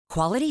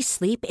Quality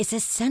sleep is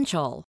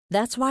essential.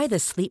 That's why the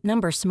Sleep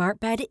Number Smart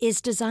Bed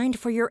is designed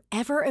for your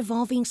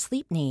ever-evolving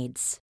sleep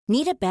needs.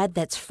 Need a bed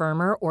that's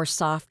firmer or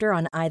softer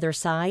on either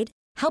side?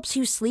 Helps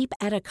you sleep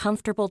at a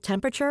comfortable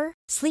temperature?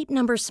 Sleep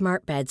Number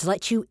Smart Beds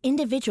let you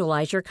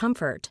individualize your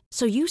comfort,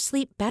 so you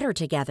sleep better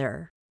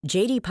together.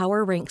 JD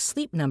Power ranks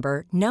Sleep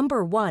Number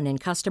number 1 in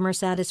customer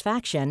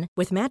satisfaction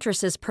with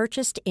mattresses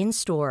purchased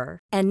in-store.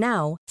 And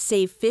now,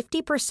 save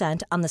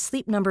 50% on the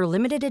Sleep Number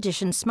Limited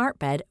Edition Smart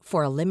Bed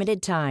for a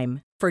limited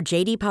time. For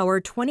JD Power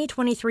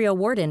 2023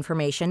 award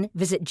information,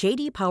 visit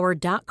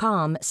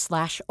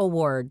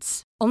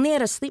jdpower.com/awards. Only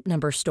at a Sleep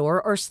Number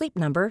store or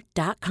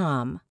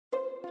sleepnumber.com.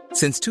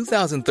 Since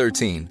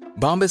 2013,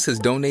 Bombas has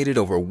donated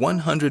over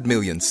 100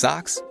 million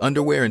socks,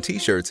 underwear, and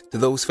T-shirts to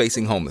those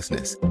facing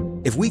homelessness.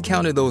 If we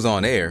counted those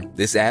on air,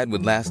 this ad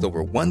would last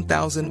over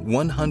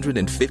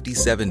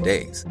 1,157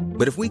 days.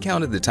 But if we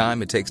counted the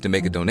time it takes to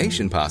make a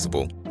donation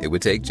possible, it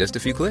would take just a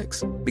few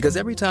clicks. Because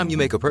every time you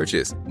make a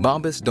purchase,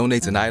 Bombas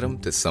donates an item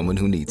to someone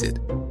who needs it.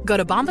 Go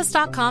to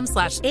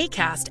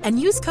bombas.com/ACAST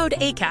and use code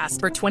ACAST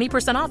for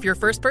 20% off your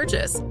first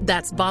purchase.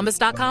 That's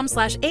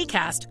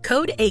bombas.com/ACAST,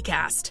 code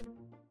ACAST.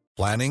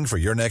 Planning for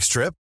your next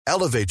trip?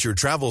 Elevate your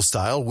travel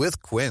style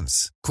with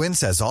Quince.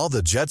 Quince has all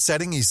the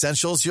jet-setting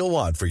essentials you'll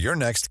want for your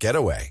next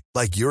getaway,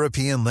 like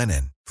European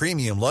linen,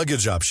 premium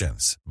luggage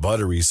options,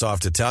 buttery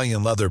soft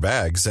Italian leather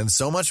bags, and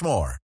so much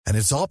more. And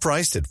it's all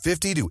priced at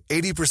 50 to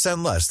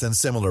 80% less than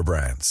similar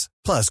brands.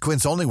 Plus,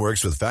 Quince only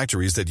works with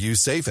factories that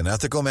use safe and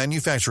ethical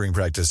manufacturing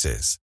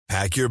practices.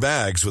 Pack your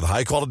bags with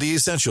high-quality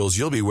essentials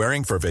you'll be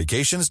wearing for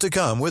vacations to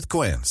come with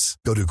Quince.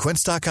 Go to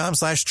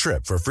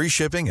quince.com/trip for free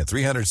shipping and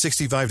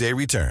 365-day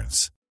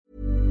returns.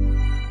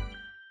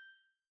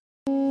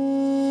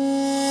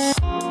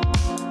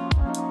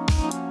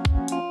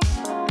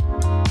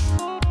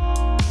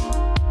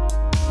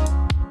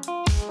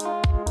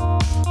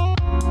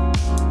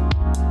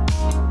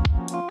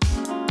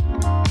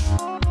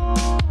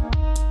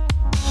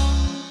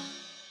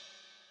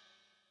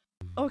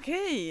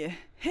 Okej,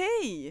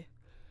 hej!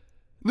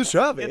 Nu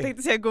kör vi! Jag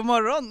tänkte säga god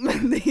morgon,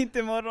 men det är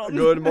inte morgon.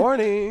 Good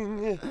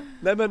morning!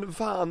 Nej men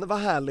fan, vad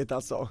härligt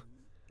alltså.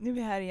 Nu är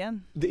vi här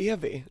igen. Det är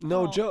vi,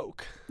 no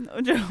joke. No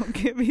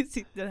joke, vi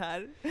sitter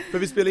här. För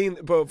vi spelar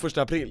in på 1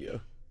 april ju.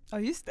 Ja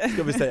just det.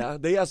 Ska vi säga,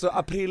 det är alltså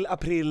april,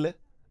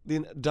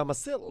 din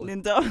damacell.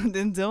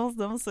 Din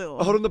damacell.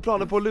 Har du några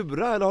planer på att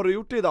lura eller har du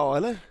gjort det idag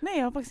eller? Nej,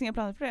 jag har faktiskt inga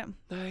planer på det.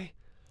 Nej.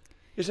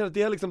 Jag känner att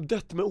det har liksom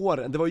dött med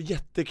åren. Det var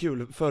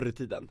jättekul förr i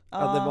tiden.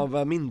 Att när man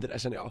var mindre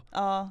känner jag.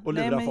 Ja, och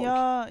lura nej men folk.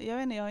 Jag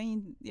vet inte,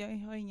 jag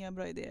har inga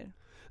bra idéer.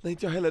 Nej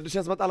inte jag heller, det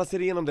känns som att alla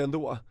ser igenom det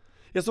ändå.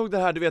 Jag såg det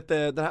här, du vet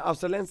den här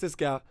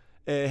australiensiska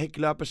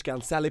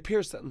häcklöperskan Sally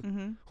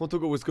Pearson. Hon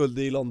tog OS-guld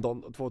i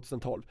London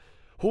 2012.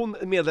 Hon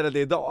meddelade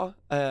idag,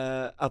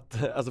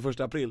 alltså 1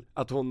 april,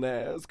 att hon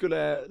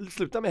skulle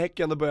sluta med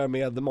häcken och börja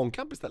med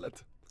mångkamp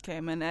istället.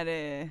 Okej, men är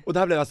det... Och det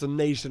här blev alltså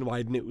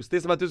nationwide news. Det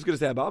är som att du skulle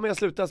säga bara, men jag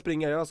slutar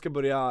springa, jag ska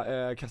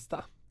börja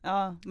kasta.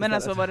 Ja, men istället.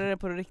 alltså var det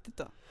på riktigt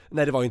då?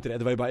 Nej det var inte det,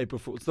 det var ju bara April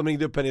Fools. De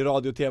ringde upp henne i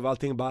radio och tv och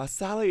allting bara,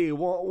 Sally,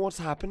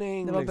 what's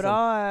happening? Det var liksom.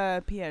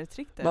 bra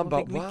PR-trick där, man hon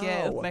bara, fick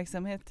mycket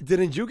uppmärksamhet.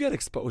 Didn't you get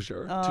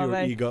exposure to your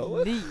ego?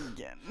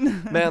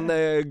 Verkligen. Men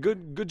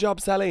good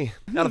job Sally, i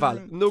alla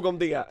fall, nog om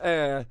det.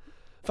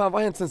 Fan,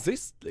 vad har hänt sen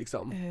sist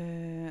liksom?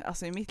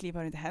 Alltså i mitt liv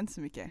har det inte hänt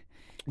så mycket.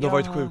 Du har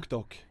varit sjuk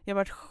dock. Jag har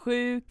varit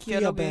sjuk,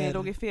 jag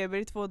låg i feber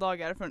i 2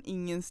 dagar från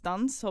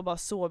ingenstans. Har bara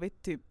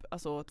sovit typ,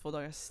 alltså 2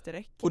 dagars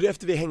sträck. Och det är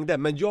efter vi hängde,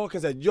 men jag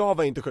kan säga att jag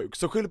var inte sjuk.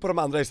 Så skyll på de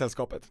andra i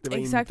sällskapet, det var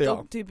exakt, inte jag.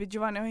 och typ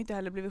Giovanni har inte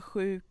heller blivit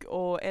sjuk,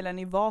 och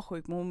Eleni var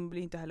sjuk men hon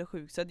blir inte heller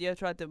sjuk. Så jag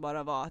tror att det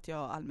bara var att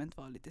jag allmänt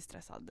var lite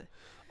stressad.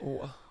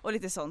 Och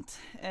lite sånt.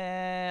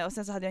 Och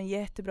sen så hade jag en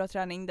jättebra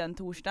träning den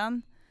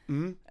torsdagen.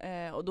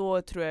 Och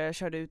då tror jag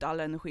körde ut all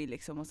energi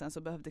liksom, och sen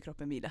så behövde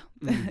kroppen vila.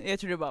 Jag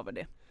tror det bara var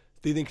det.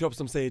 Det är din kropp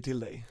som säger till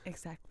dig.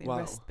 Exactly, wow.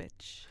 Rest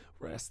bitch.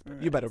 Rest.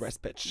 You better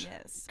rest bitch.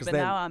 Yes, but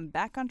now I'm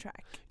back on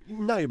track.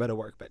 Now you better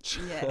work bitch.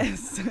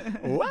 Yes.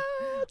 What?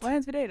 Vad har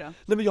hänt för dig då?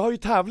 Nej men jag har ju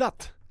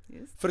tävlat.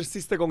 Yes. För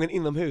sista gången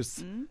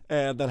inomhus.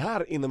 Den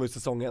här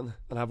inomhussäsongen,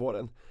 den här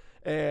våren.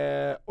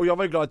 Och jag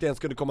var ju glad att jag ens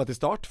kunde komma till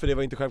start, för det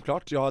var inte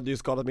självklart. Jag hade ju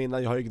skadat mig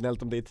innan, jag har ju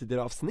gnällt om det i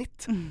tidigare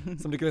avsnitt.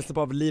 Som du kan lyssna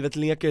på av Livet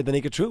leker, The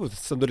Naked Truth,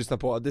 som du lyssnar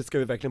på, det ska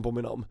vi verkligen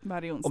påminna om.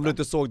 Varje onsdag. Om du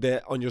inte såg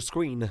det on your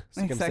screen så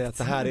kan du säga att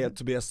det här är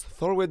Tobias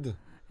Thorwood.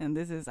 And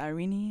this is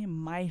Irene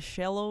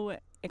Maichello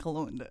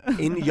Ekelund.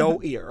 In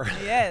your ear.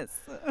 Yes.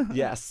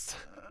 Yes.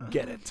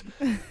 Get it.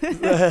 Det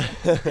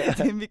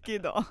är mycket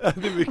idag.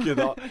 Det är mycket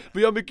idag.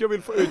 Men jag har mycket jag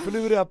vill få ut, för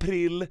nu är det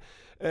april.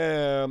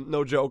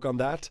 No joke on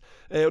that.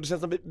 Och det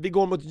känns som vi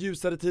går mot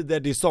ljusare tider,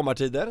 det är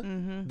sommartider.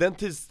 Den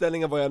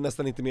tidsställningen var jag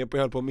nästan inte med på,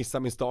 jag höll på att missa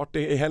min start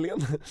i helgen.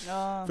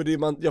 Ja. För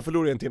jag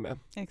förlorade en timme.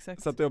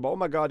 Exakt. Så att jag bara, oh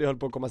my god, jag höll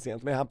på att komma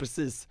sent. Men jag hann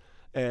precis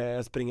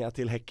springa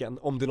till häcken.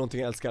 Om det är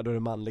någonting jag älskar, då är det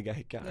manliga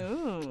häckar.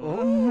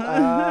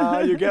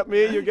 You get me,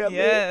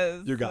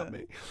 yes. You got me.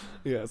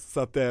 Yes, så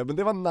att, men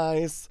det var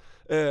nice.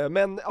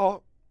 Men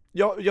ja,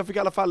 jag fick i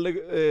alla fall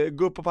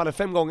gå upp på pallen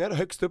 5 gånger,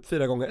 högst upp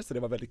 4 gånger, så det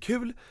var väldigt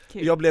kul.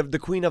 Jag blev the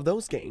queen of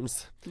those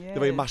games. Yes. Det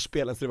var ju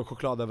marsspelen, så det var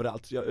choklad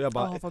överallt. Jag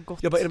bara,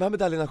 är de här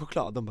medaljerna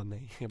choklad? De bara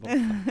nej. Jag bara,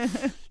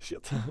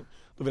 shit.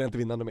 Då vill jag inte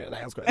vinna något mer.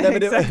 Nej, jag skojar.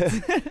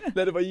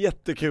 Nej, det var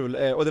jättekul,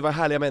 och det var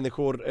härliga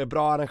människor,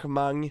 bra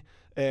arrangemang.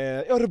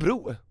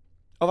 Örebro,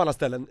 av alla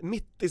ställen,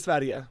 mitt i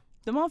Sverige.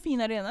 De har en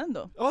fin arena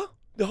ändå. Ja,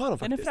 det har de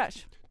faktiskt. Den är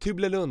fräsch.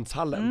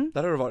 Tybelundshallen,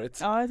 där har det varit.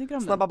 Ja, jag tycker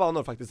om snabba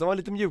banor faktiskt, de var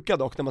lite mjuka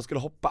dock när man skulle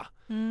hoppa.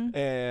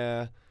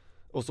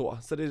 Och så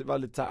det var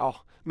lite så här, ja.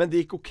 Men det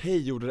gick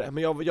okej, gjorde det,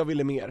 men jag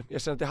ville mer.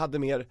 Jag kände att jag hade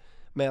mer,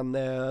 men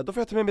då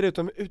får jag ta med mig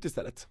det ut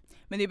istället.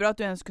 Men det är bra att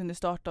du ens kunde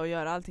starta och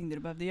göra allting det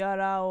du behövde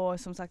göra, och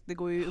som sagt, det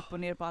går ju upp och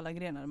ner på alla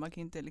grenar. Man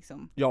kan inte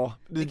liksom,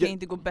 det kan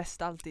inte gå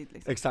bäst alltid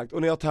liksom. Exakt,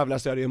 och när jag tävlar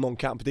så är det ju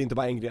mångkamp, det är inte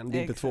bara en gren, det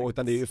är inte 2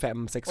 utan det är ju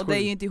 5, 6, 7. Och det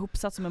är ju inte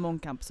ihopsatt som en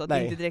mångkamp, så det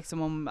är inte direkt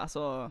som om,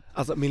 alltså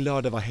min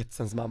lördag var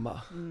hetsens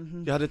mamma.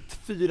 Jag hade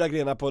 4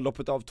 grenar på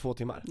loppet av 2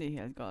 timmar. Det är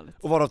helt galet.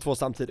 Och varav 2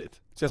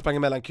 samtidigt. Så jag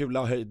sprang mellan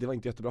kula och höjd, det var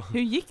inte jättebra.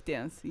 Hur gick det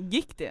ens?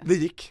 Gick det? Det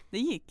gick.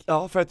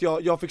 Ja, Ja, för att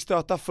jag fick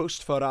stöta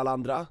först före alla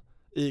andra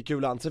i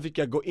kulan, sen fick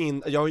jag gå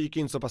in, jag gick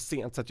in så pass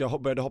sent så att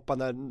jag började hoppa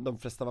när de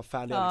flesta var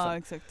färdiga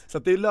liksom. Exakt. Så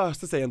att det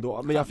löste sig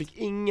ändå, men jag fick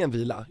ingen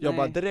vila. Jag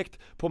bara direkt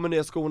på med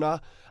ner skorna,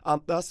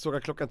 andas, såg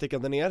att klockan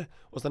tickade ner,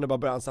 och sen bara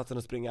började ansatsen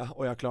att springa,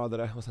 och jag klarade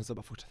det, och sen så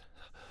bara fortsatte.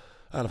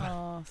 I alla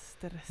fall.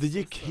 Det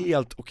gick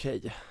helt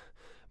okej.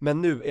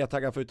 Men nu är jag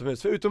taggad för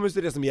utomhus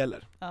är det som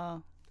gäller.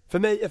 För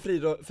mig är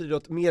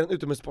friidrott mer en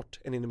utomhussport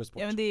än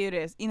inomhussport. Ja, men det är ju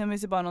det.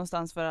 Inomhus är bara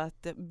någonstans för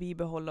att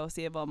bibehålla och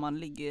se var man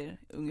ligger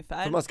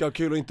ungefär. För man ska ha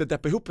kul och inte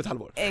deppa ihop ett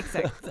halvår.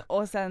 Exakt.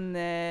 Och sen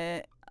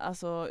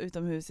alltså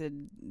utomhus är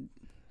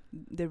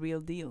the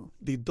real deal.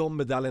 Det är de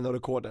medaljerna och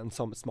rekorden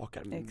som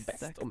smakar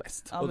bäst och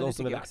mest. Ja, och de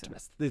som är värt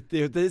mest.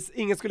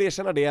 Ingen skulle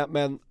erkänna det,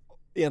 men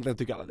egentligen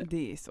tycker alla det.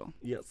 Det är så.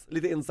 Yes.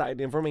 Lite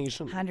inside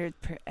information. 100%.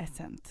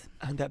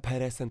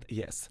 100%,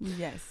 yes.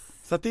 Yes.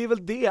 Så att det är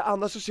väl det,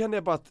 annars så känner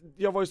jag bara att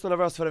jag var ju så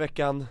nervös förra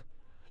veckan.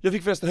 Jag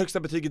fick förresten högsta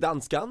betyg i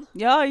danskan.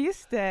 Ja,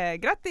 just det,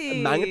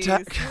 grattis! Många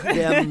tack,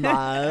 det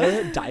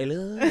är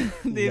dejligt.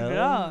 Det är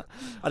bra.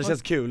 Ja, det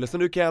känns kul, så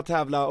nu kan jag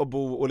tävla och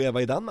bo och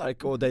leva i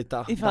Danmark och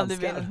dejta ifall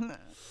danskar. Du vill.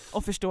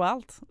 Och förstå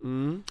allt.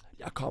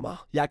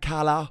 Jag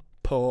kallar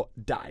på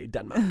dig,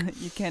 Danmark.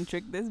 You can't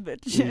trick this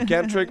bitch. You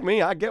can't trick me,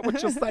 I get what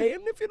you're saying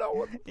if you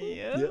know it.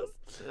 Yes.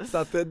 Så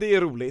att det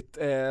är roligt,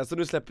 så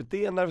nu släpper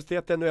det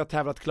nervositeten, nu har jag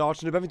tävlat klart,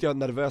 så nu behöver inte jag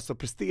nervös och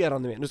prestera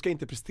nu ska jag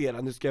inte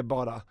prestera, nu ska jag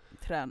bara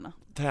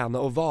träna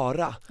och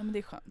vara. Ja, men det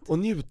är skönt. Och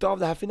njuta av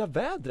det här fina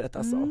vädret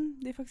alltså.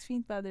 Det är faktiskt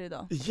fint väder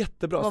idag.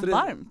 Jättebra. Det var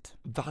varmt.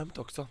 Varmt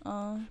också.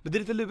 Men det är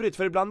lite lurigt,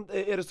 för ibland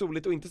är det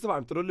soligt och inte så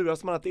varmt, och då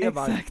luras man att det är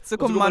varmt. Exakt, så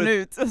kommer man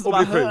ut och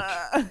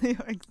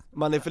blir sjuk.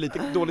 Man är för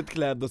lite dåligt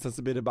klädd och sen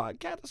så blir det bara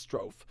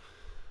katastrof.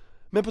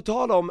 Men på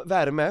tal om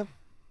värme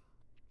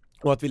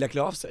och att vilja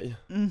klä av sig,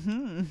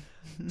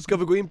 ska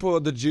vi gå in på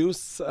the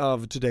juice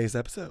of today's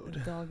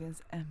episode.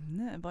 Dagens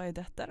ämne, vad är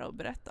detta då?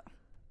 Berätta.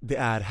 Det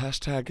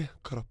är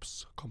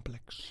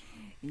 #kroppskomplex.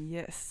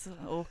 Yes,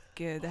 och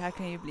det här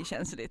kan ju bli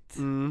känsligt.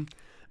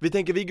 Vi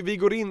tänker, vi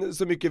går in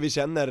så mycket vi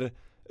känner,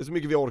 så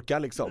mycket vi orkar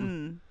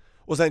liksom.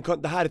 Och sen,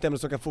 det här är ett ämne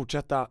som kan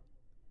fortsätta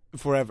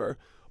forever.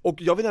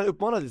 Och jag vill gärna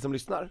uppmana dig som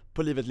lyssnar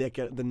på Livet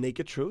leker The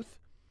Naked Truth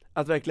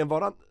att verkligen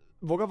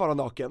våga vara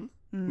naken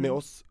med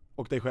oss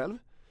och dig själv.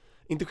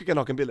 Inte skicka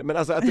nakenbilder, men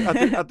alltså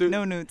att du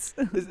No nudes.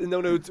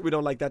 No nudes, we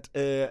don't like that.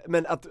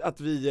 Men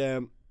att vi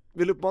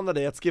vill uppmana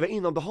dig att skriva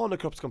in om du har något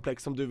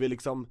kroppskomplex som du vill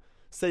liksom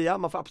säga.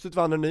 Man får absolut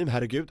vara anonym,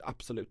 herregud,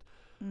 absolut.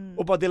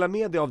 Och bara dela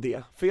med dig av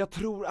det. För jag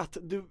tror att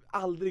du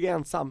aldrig är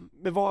ensam.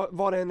 Men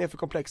vad det än är för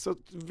komplex, så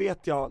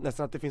vet jag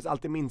nästan att det finns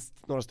alltid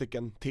minst några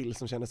stycken till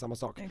som känner samma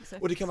sak.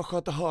 Exakt. Och det kan vara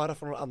skönt att höra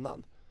från någon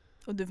annan.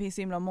 Och det finns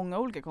så himla många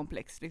olika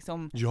komplex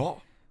liksom. Ja.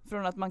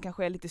 Från att man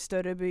kanske är lite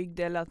större byggd,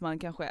 eller att man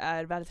kanske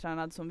är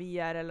vältränad som vi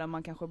är, eller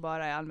man kanske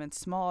bara är allmänt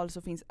smal,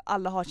 så finns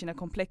alla har sina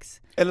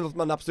komplex. Eller något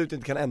man absolut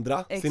inte kan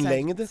ändra, sin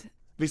längd.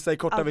 Vissa är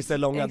korta, vissa är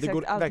långa, det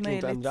går verkligen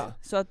inte att ändra.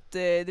 Så att det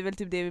är väl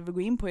typ det vi vill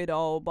gå in på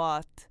idag, och bara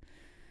att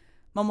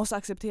man måste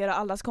acceptera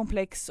allas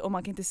komplex, och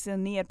man kan inte se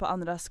ner på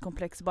andras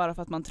komplex bara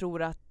för att man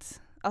tror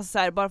att, alltså så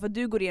här, bara för att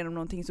du går igenom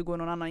någonting så går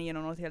någon annan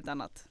igenom något helt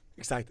annat.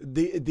 Exakt,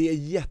 det är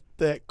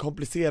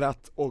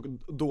jättekomplicerat och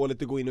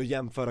dåligt att gå in och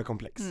jämföra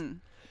komplex.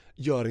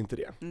 Gör inte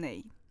det.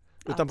 Nej.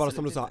 Utan bara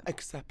som du sa,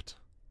 accept.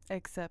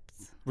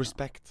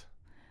 Respect.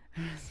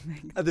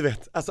 Du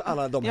vet, alltså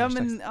alla de här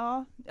hashtags. Men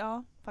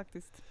ja,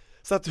 faktiskt.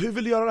 Så att, hur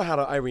vill du göra det här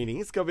då,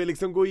 Irene? Ska vi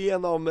liksom gå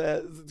igenom,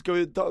 ska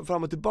vi ta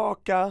fram och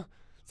tillbaka,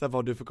 så här, vad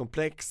har du för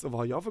komplex och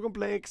vad har jag för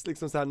komplex,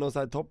 liksom så här, någon så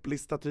här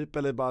topplista typ,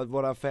 eller bara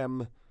våra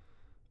 5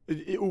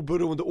 i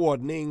oberoende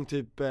ordning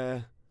typ.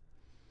 How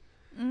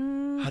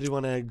do you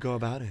wanna go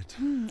about it?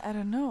 I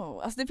don't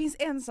know. Alltså det finns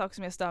en sak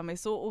som jag stör mig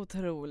så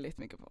otroligt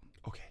mycket på.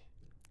 Okej.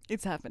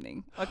 It's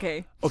happening.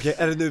 Okej,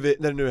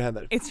 är det nu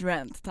händer? It's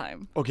rant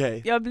time.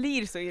 Okej. Jag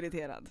blir så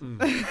irriterad.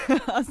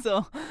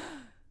 Alltså,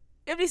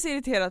 jag blir så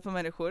irriterad på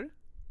människor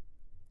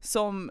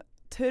som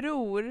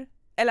tror,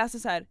 eller alltså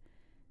så här,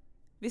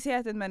 vi säger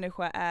att en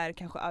människa är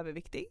kanske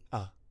överviktig.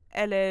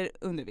 eller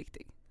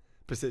underviktig.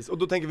 Precis, och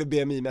då tänker vi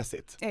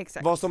BMI-mässigt.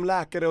 Exakt. Vad som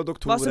läkare och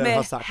doktorer vad som är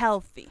har sagt.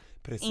 Healthy.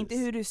 Precis. Inte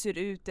hur du ser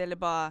ut eller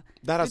bara,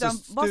 det här utan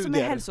alltså vad som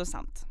är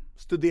hälsosamt.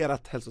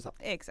 Studerat hälsosamt.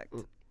 Exakt.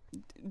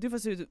 Du får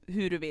se ut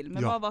hur du vill,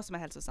 men vad som är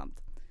hälsosamt.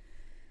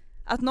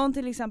 Att någon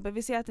till exempel,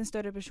 vi ser att en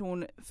större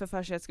person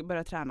för sig att ska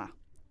börja träna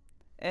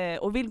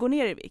och vill gå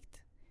ner i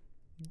vikt.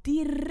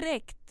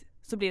 Direkt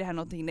så blir det här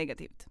någonting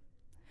negativt.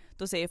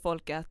 Då säger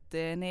folk att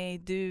nej,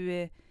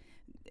 det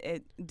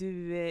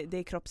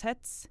är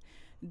kroppshets.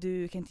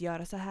 Du kan inte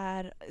göra så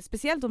här.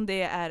 Speciellt om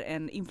det är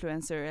en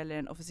influencer eller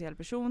en officiell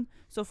person,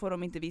 så får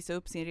de inte visa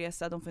upp sin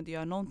resa. De får inte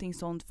göra någonting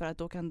sånt, för att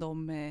då kan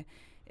de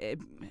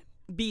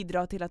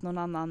bidra till att någon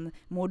annan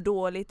mår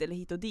dåligt eller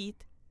hit och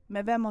dit.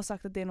 Men vem har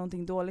sagt att det är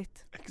någonting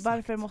dåligt? Exakt.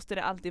 Varför måste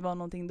det alltid vara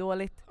någonting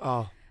dåligt?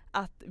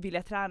 Att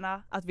vilja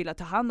träna, att vilja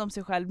ta hand om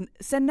sig själv.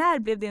 Sen när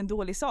blev det en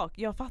dålig sak?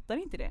 Jag fattar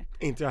inte det.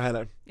 Inte jag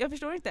heller. Jag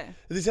förstår inte.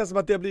 Det känns som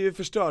att det har blivit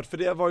förstört, för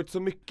det har varit så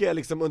mycket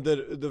liksom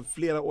under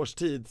flera års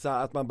tid så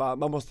att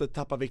man måste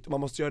tappa vikt och man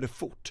måste göra det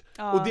fort.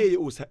 Och det är ju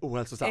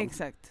ohälsosamt.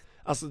 Exakt.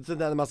 Alltså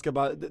när man ska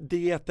bara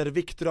dieter,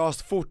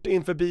 viktras fort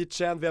inför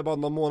beachen, vi har bara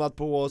någon månad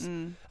på oss.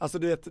 Alltså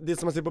du vet, det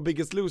som man ser på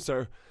Biggest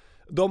Loser.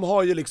 De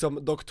har ju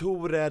liksom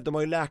doktorer, de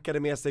har ju läkare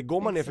med sig.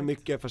 Går man ner för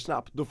mycket för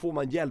snabbt, då får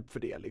man hjälp för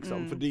det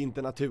liksom, för det är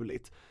inte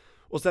naturligt.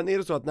 Och sen är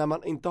det så att när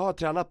man inte har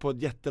tränat på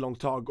ett jättelångt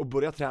tag och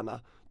börjar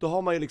träna, då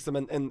har man ju liksom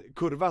en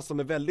kurva som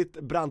är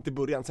väldigt brant i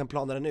början, sen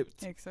planar den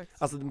ut.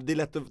 Exakt. Alltså det är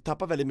lätt att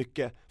tappa väldigt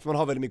mycket, för man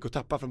har väldigt mycket att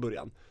tappa från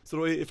början. Så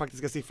då är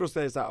faktiska siffror så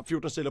är det så här,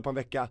 14 kilo på en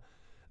vecka,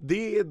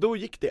 då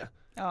gick det.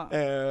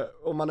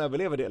 Om man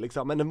överlever det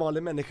liksom. Men en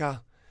vanlig människa,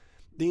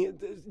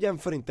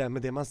 jämför inte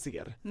med det man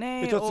ser.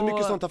 Nej, jag tror att så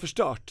mycket sånt har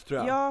förstört, tror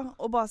jag. Ja,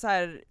 och bara så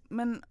här,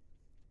 men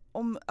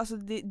alltså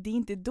det är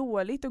inte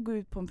dåligt att gå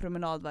ut på en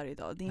promenad varje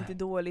dag. Det är inte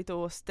dåligt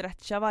att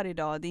stretcha varje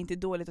dag. Det är inte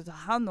dåligt att ta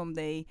hand om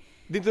dig.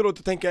 Det är inte dåligt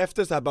att tänka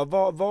efter så här,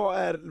 bara,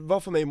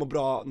 vad får mig må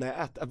bra när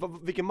jag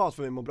äter? Vilken mat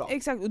får mig må bra?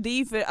 Exakt, och det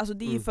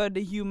är ju för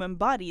the human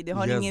body. Det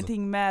har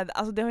ingenting med,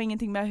 alltså det har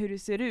ingenting med hur du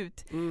ser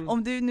ut.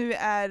 Om du nu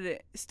är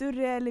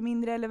större eller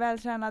mindre eller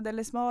vältränad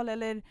eller smal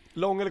eller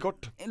lång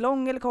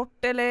eller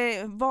kort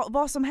eller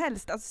vad som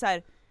helst. Alltså så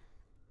här,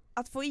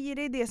 att få i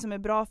dig det som är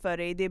bra för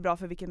dig, det är bra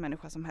för vilken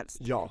människa som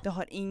helst. Det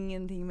har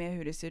ingenting med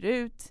hur det ser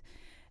ut,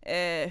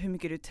 hur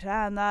mycket du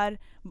tränar.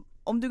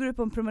 Om du går upp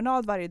på en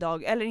promenad varje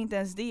dag, eller inte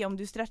ens det, om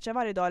du stretchar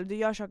varje dag eller du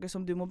gör saker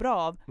som du mår bra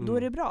av, då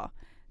är det bra.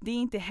 Det är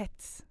inte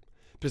hets.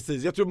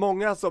 Precis, jag tror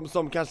många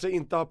som kanske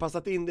inte har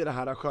passat in i det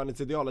här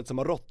skönhetsidealet som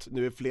har rått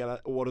nu i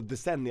flera år och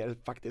decennier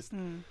faktiskt,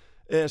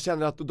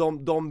 känner att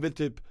de vill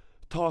typ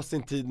ta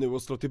sin tid nu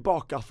och slå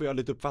tillbaka, för jag har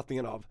lite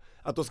uppfattningen av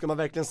att då ska man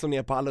verkligen slå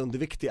ner på alla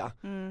underviktiga,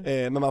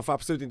 men man får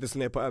absolut inte slå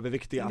ner på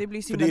överviktiga, det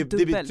blir för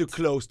det blir too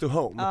close to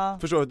home.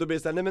 Förstår du? Då blir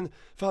det såhär, nej men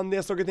fan, ni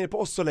har slagit ner på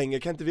oss så länge,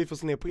 kan inte vi få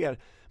slå ner på er?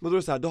 Men då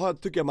är det såhär,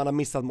 tycker jag man har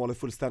missat målet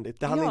fullständigt.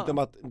 Det handlar inte om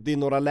att det är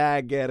några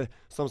läger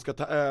som ska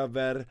ta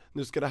över,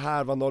 nu ska det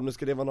här vara norm, nu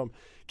ska det vara norm.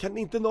 Kan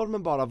inte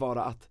normen bara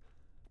vara att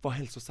vara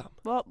hälsosam?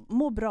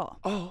 Må bra.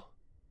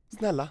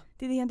 Snälla.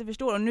 Det är det jag inte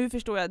förstår, och nu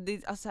förstår jag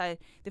det, alltså här,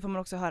 det får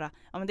man också höra.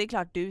 Ja, men det är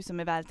klart, du som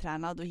är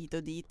vältränad och hit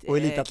och dit och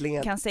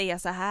elitatlet kan säga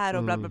så här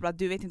och bla bla bla.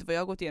 Du vet inte vad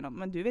jag har gått igenom,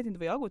 men du vet inte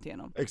vad jag har gått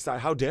igenom.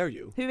 Exakt, how dare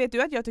you? Hur vet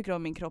du att jag tycker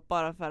om min kropp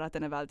bara för att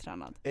den är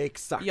vältränad?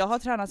 Exakt. Jag har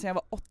tränat sedan jag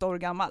var 8 år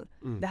gammal.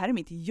 Det här är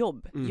mitt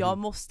jobb. Jag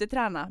måste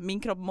träna, min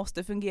kropp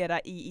måste fungera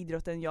i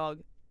idrotten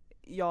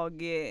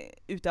jag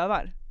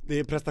utövar. Det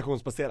är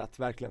prestationsbaserat,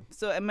 verkligen.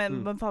 Så,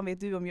 men vad fan vet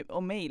du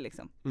om mig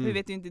liksom? Hur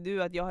vet ju inte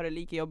du att jag har det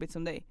lika jobbigt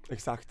som dig?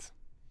 Exakt.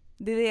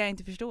 Det är det jag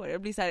inte förstår.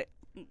 Jag blir så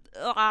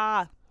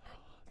här.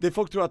 Det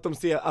folk tror att de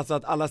ser, alltså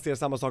att alla ser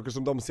samma saker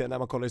som de ser när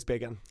man kollar i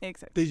spegeln.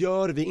 Exakt. Det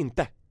gör vi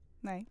inte.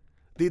 Nej.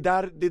 Det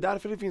är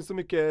därför det finns så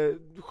mycket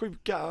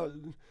sjuka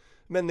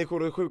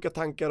människor och sjuka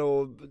tankar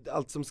och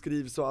allt som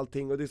skrivs och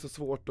allting, och det är så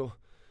svårt att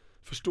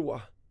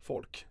förstå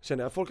folk,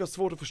 känner jag. Folk har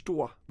svårt att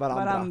förstå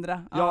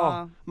varandra.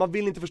 Ja, man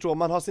vill inte förstå,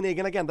 man har sin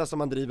egen agenda som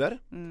man driver.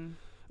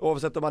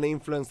 Oavsett om man är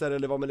influencer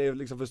eller vad man är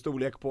liksom för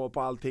storlek på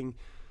allting.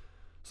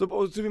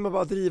 Så vill man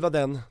bara driva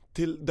den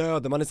till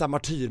döden, man är så här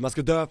martyr, man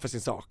ska dö för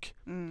sin sak.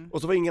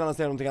 Och så får ingen annan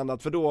säga någonting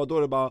annat, för då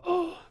är det bara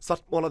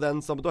svartmåla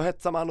den, som då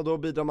hetsar man och då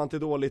bidrar man till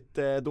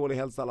dålig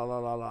hälsa,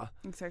 lalala.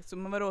 Exakt, så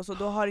men vadå, så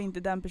då har inte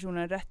den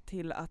personen rätt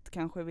till att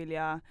kanske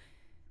vilja,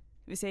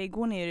 vi säger,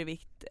 gå ner i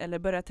vikt eller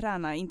börja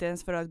träna, inte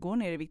ens för att gå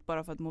ner i vikt,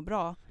 bara för att må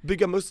bra.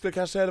 Bygga muskler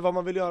kanske, eller vad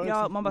man vill göra.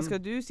 Ja, man bara, ska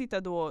du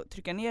sitta då och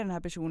trycka ner den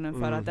här personen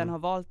för att den har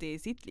valt det i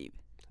sitt liv?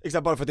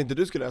 Exakt, bara för att inte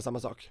du skulle göra samma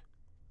sak.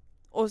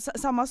 Och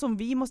samma som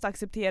vi måste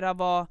acceptera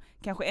vad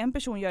kanske en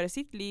person gör i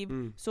sitt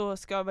liv, så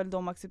ska väl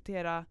de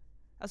acceptera,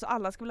 alltså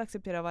alla ska väl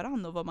acceptera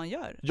varandra och vad man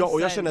gör. Ja,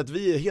 och jag känner att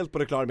vi är helt på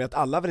det klara med att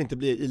alla vill inte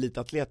bli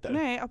elitatleter.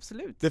 Nej,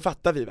 absolut. Det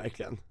fattar vi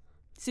verkligen.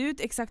 Se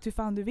ut exakt hur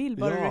fan du vill,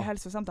 bara du är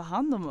hälsosam, ta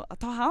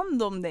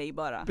hand om dig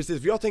bara.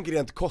 Precis, för jag tänker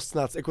rent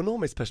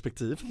kostnadsekonomiskt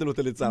perspektiv, det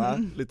låter lite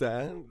såhär,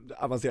 lite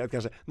avancerat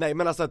kanske. Nej,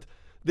 men alltså att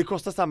det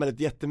kostar samhället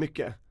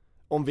jättemycket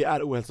om vi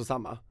är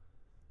ohälsosamma.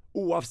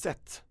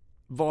 Oavsett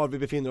var vi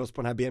befinner oss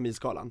på den här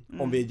BMI-skalan.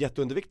 Om vi är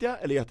jätteunderviktiga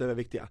eller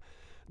jätteöverviktiga.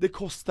 Det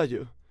kostar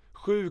ju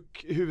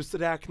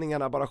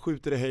sjukhusräkningarna bara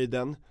skjuter i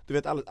höjden. Du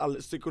vet all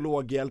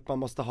psykologhjälp man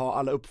måste ha,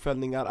 alla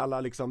uppföljningar,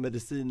 alla liksom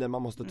mediciner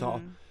man måste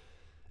ta.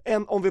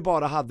 Än om vi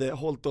bara hade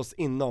hållit oss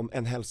inom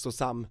en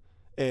hälsosam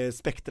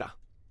spektra.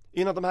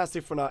 Inom de här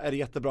siffrorna är det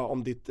jättebra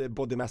om ditt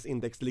body mass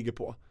index ligger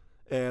på.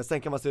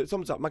 Sen kan man se,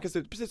 som du sa, man kan se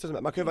ut precis som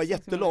man kan ju vara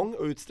jättelång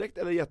och utsträckt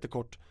eller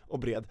jättekort och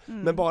bred.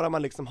 Men bara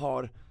man liksom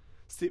har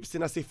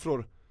sina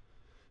siffror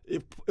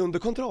under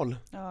kontroll.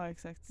 Ja,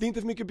 exakt. Det är inte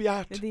för mycket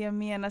begärt. Det är det jag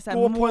menar, såhär,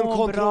 gå på en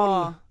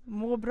kontroll.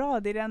 Må bra,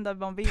 det är det enda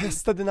man vill.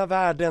 Testa dina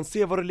värden,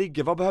 se vad det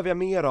ligger. Vad behöver jag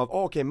mer av?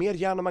 Okej, mer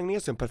järn och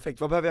magnesium,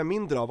 perfekt. Vad behöver jag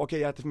mindre av? Okej,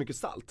 jag äter för mycket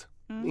salt.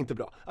 Inte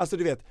bra. Alltså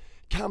du vet,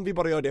 kan vi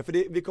bara göra det? För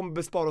vi kommer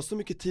bespara oss så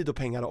mycket tid och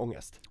pengar och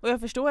ångest. Och jag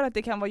förstår att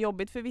det kan vara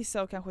jobbigt för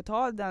vissa att kanske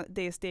ta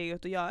det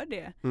steget och göra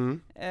det.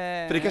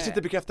 För det kanske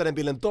inte bekräftar den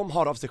bilden de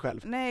har av sig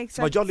själv. Nej, exakt.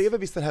 Så vad jag lever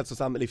visst en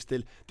hälsosam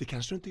livsstil, det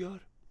kanske du inte gör.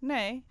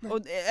 Nej.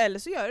 Eller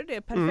så gör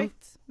det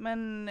perfekt.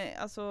 Men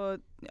alltså,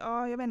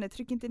 ja, jag vet inte,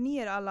 tryck inte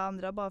ner alla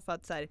andra bara för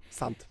att så här.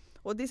 Sant.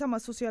 Och det är samma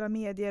sociala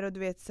medier och du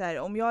vet så här,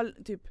 om jag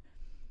typ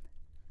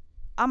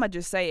I'ma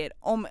just say it,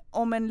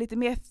 om en lite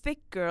mer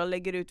thick girl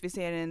lägger ut, vi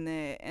ser en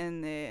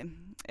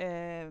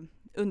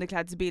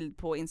underklädesbild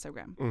på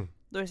Instagram.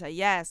 Då är det så här,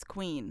 yes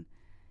queen,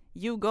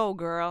 you go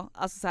girl,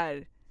 alltså så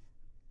här,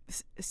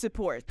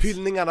 support.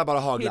 Hyllningarna bara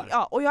haglar.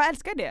 Ja, och jag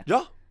älskar det.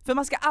 Ja. För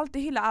man ska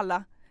alltid hylla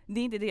alla. Det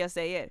är inte det jag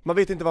säger. Man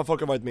vet inte vad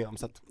folk har varit med om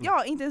så att,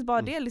 ja, inte ens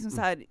bara det, liksom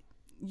så här,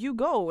 you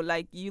go,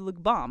 like you look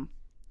bomb.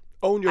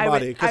 Own your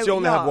body, because you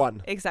only have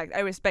one. Exakt,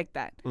 I respect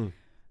that.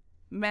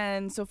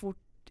 Men så fort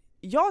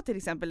jag till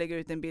exempel lägger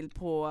ut en bild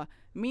på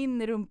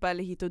min rumpa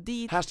eller hit och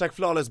dit.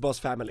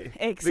 #flawlessbossfamily.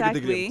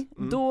 Exactly.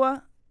 Då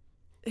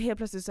helt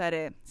plötsligt så är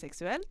det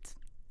sexuellt.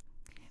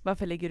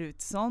 Varför lägger du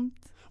ut sånt?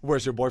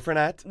 Where's your boyfriend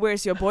at?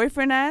 Where's your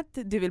boyfriend at?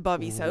 Du vill bara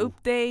visa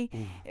upp dig.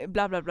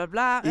 Bla bla bla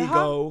bla.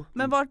 Ego.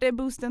 Men vart är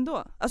boosten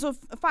då? Alltså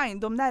fine,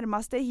 de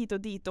närmaste hit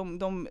och dit,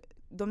 de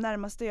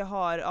närmaste jag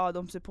har, ja,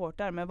 de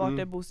supportar, men vart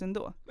är boosten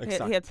då?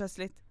 Helt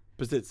plötsligt.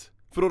 Precis.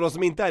 För då de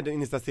som inte är i den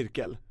innersta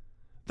cirkel,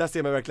 där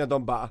ser man verkligen att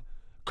de bara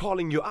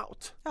calling you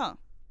out. Ja.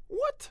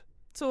 What?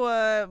 Så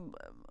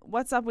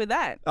what's up with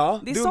that?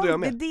 Ja, det undrar jag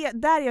med. Det är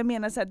där jag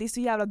menar så här, det är så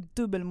jävla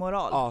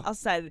dubbelmoral. Ja.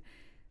 Alltså såhär,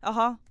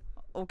 jaha,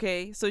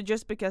 okej, so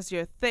just because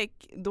you're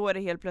thick, då är det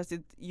helt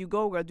plötsligt you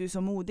go girl, du är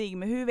så modig.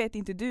 Men hur vet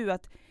inte du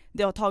att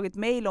det har tagit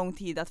mig lång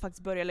tid att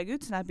faktiskt börja lägga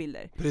ut såna här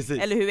bilder?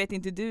 Precis. Eller hur vet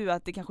inte du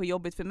att det kanske är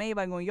jobbigt för mig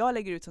varje gång jag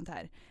lägger ut sånt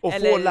här? Och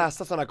eller... få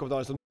läsa sådana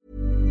kommentarer som...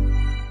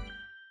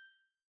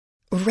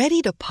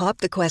 Ready to pop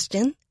the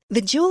question?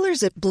 The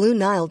jewelers at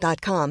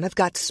BlueNile.com have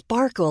got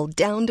sparkle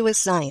down to a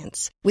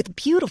science with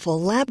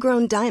beautiful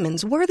lab-grown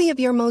diamonds worthy of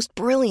your most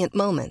brilliant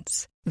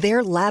moments.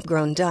 Their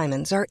lab-grown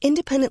diamonds are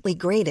independently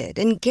graded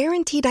and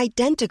guaranteed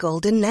identical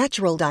to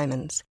natural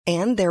diamonds,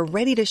 and they're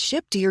ready to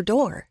ship to your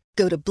door.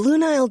 Go to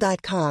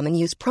BlueNile.com and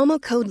use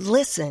promo code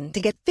LISTEN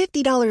to get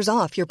 $50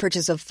 off your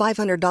purchase of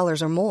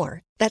 $500 or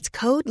more. That's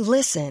code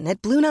LISTEN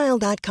at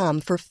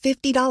BlueNile.com for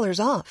 $50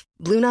 off.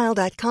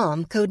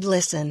 BlueNile.com, code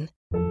LISTEN.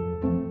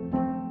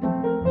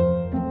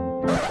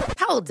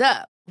 Hold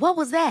up. What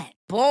was that?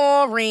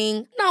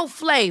 Boring. No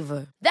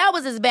flavor. That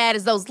was as bad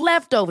as those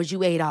leftovers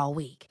you ate all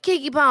week.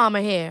 Keke Palmer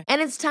here, and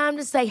it's time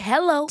to say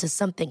hello to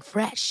something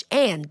fresh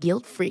and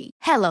guilt-free.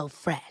 Hello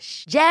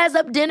Fresh. Jazz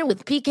up dinner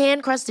with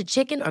pecan-crusted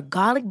chicken or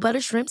garlic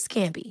butter shrimp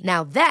scampi.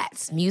 Now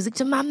that's music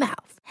to my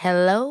mouth.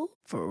 Hello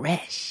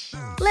Fresh.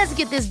 Let's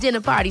get this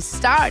dinner party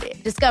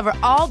started. Discover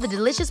all the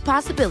delicious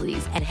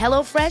possibilities at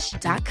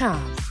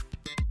HelloFresh.com.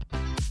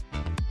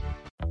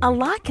 A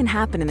lot can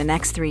happen in the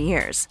next 3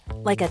 years.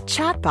 Like a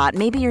chatbot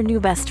may be your new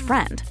best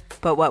friend.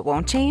 But what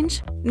won't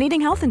change?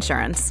 Needing health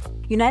insurance.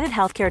 United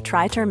Healthcare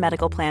Tri-Term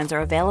Medical Plans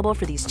are available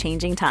for these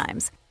changing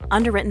times.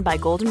 Underwritten by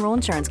Golden Rule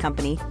Insurance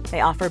Company,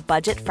 they offer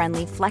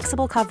budget-friendly,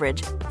 flexible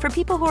coverage for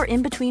people who are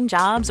in between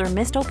jobs or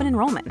missed open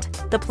enrollment.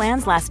 The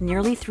plans last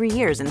nearly 3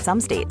 years in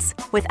some states,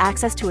 with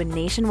access to a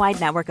nationwide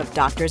network of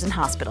doctors and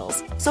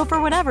hospitals. So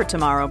for whatever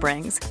tomorrow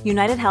brings,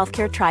 United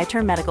Healthcare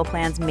Tri-Term Medical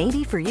Plans may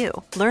be for you.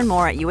 Learn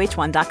more at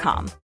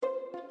uh1.com.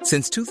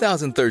 Since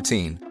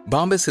 2013,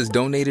 Bombas has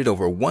donated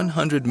over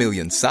 100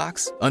 million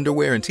socks,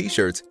 underwear, and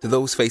T-shirts to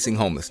those facing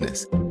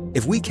homelessness.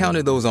 If we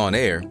counted those on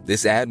air,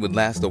 this ad would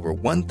last over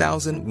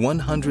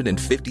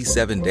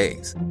 1,157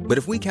 days. But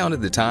if we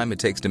counted the time it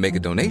takes to make a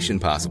donation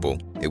possible,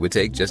 it would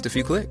take just a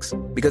few clicks.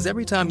 Because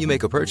every time you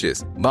make a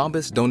purchase,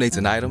 Bombas donates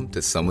an item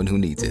to someone who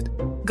needs it.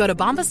 Go to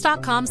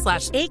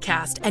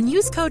bombas.com/ACAST and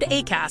use code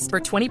ACAST for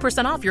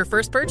 20% off your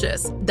first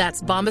purchase.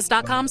 That's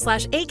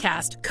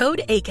bombas.com/ACAST,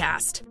 code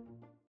ACAST.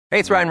 Hey,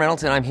 it's Ryan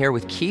Reynolds, and I'm here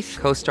with Keith,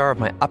 co-star of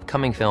my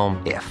upcoming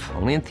film, If,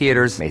 only in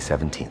theaters May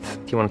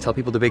 17th. Do you want to tell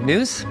people the big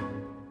news?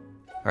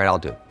 All right, I'll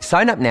do it.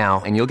 Sign up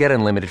now and you'll get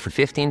unlimited for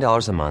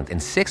 $15 a month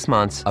and 6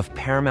 months of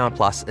Paramount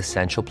Plus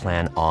Essential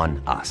Plan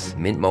on us.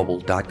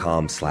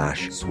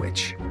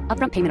 MintMobile.com/switch.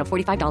 Upfront payment of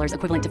 $45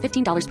 equivalent to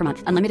 $15 per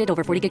month. Unlimited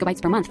over 40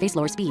 gigabytes per month. Face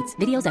lower speeds.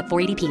 Videos at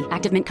 480p.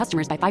 Active Mint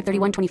customers by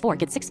 531.24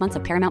 get 6 months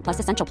of Paramount Plus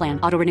Essential Plan.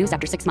 Auto renews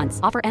after 6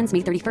 months. Offer ends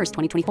May 31st,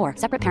 2024.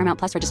 Separate Paramount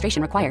Plus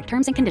registration required.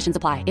 Terms and conditions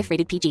apply if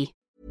rated PG.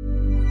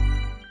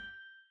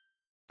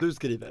 du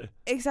skriver.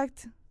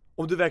 Exakt.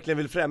 Om du verkligen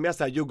vill främja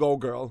så här, you go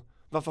girl,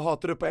 varför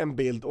hatar du på en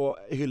bild och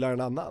hyllar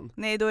en annan?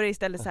 Nej, då är det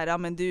istället så här, ja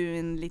men du är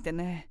en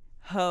liten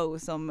ho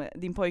som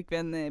din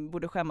pojkvän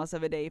borde skämmas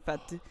över dig för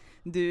att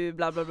du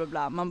bla bla bla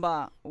bla. Man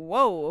bara,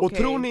 wow, okej. Och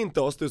tror ni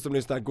inte oss, du som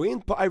lyssnar, gå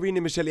in på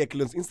Irene Michelle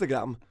Ekelunds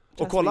Instagram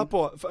och kolla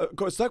på,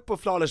 sök på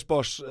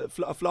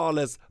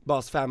Flawless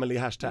Boss Family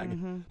hashtag.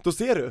 Då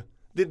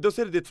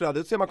ser du ditt flöde,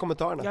 då ser man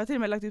kommentarerna. Jag har till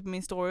och med lagt ut på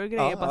min story och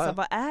grejer, bara så,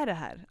 vad är det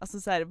här? Alltså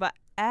så här, vad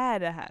är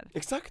det här?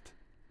 Exakt.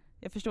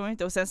 Jag förstår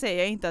inte, och sen säger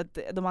jag inte att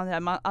de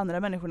andra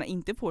människorna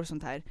inte får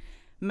sånt här,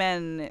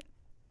 men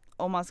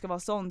om man ska vara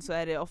sån så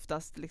är det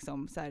oftast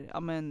liksom så här, ja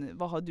men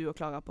vad har du att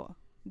klaga på?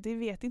 Det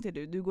vet inte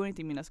du går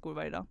inte i mina skor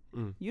varje dag.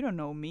 You don't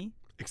know me.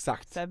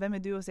 Exakt. Så här, vem är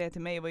du att säga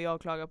till mig vad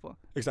jag klagar på?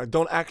 Exakt,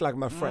 don't act like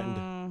my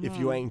friend if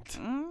you ain't.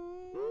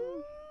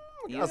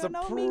 Alltså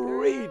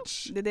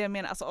preach! Det är det jag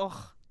menar, alltså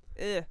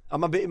Ja,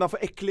 man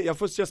får äcklig,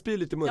 jag spyr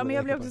lite i munnen. Ja, men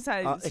jag blir också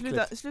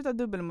såhär, sluta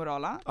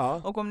dubbelmorala.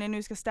 Och om ni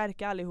nu ska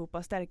stärka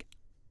allihopa, stärk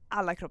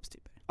alla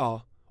kroppstyper.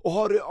 Ja,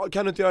 och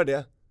kan du inte göra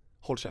det,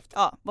 håll käft.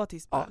 Ja, var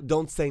tyst bara.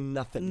 Don't say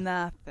nothing.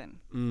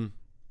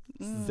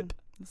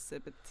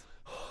 Zip it.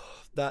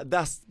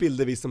 Där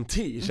spillde vi som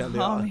tea, kände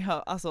jag.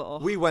 Ja, alltså,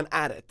 We went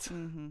at it.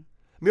 Men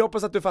jag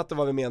hoppas att du fattar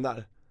vad vi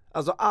menar.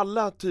 Alltså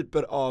alla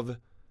typer av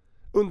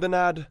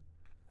undernärd,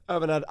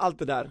 övernärd, allt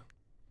det där.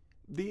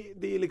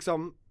 Det är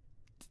liksom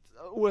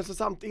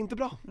ohälsosamt, inte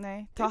bra.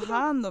 Nej, ta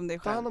hand om dig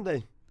själv. Ta hand om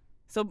dig.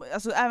 Så,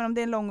 alltså, även om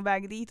det är en lång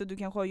väg dit och du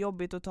kanske har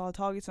jobbigt att ta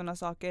tag i sådana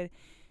saker,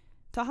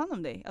 ta hand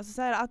om dig. Alltså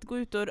så här, att gå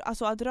ut och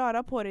att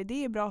röra på dig,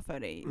 det är bra för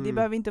dig. Det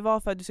behöver inte vara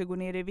för att du ska gå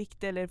ner i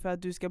vikt eller för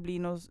att du ska bli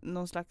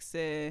någon slags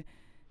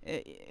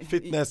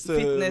fitness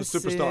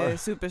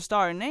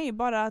superstar. Nej,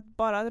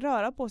 bara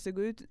röra på sig,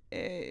 gå ut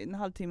en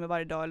halvtimme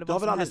varje dag eller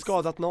vad som helst. Du har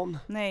väl aldrig skadat någon?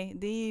 Nej,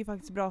 det är ju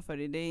faktiskt bra för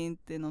dig. Det är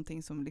inte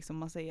någonting som liksom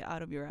man säger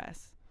out of your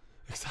ass.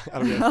 Exakt.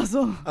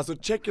 Alltså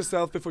check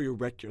yourself before you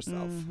wreck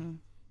yourself.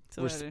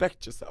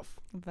 Respect yourself.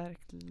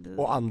 Verkligen.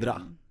 Och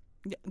andra.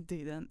 Ja,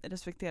 det är den.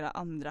 Respektera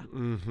andra.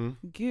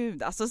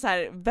 Gud, alltså så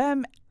här,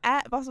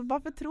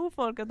 varför tror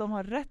folk att de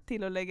har rätt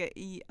till att lägga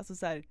i, alltså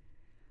så här,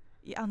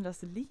 i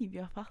andras liv?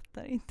 Jag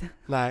fattar inte.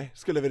 Nej,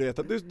 skulle vi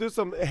veta. Du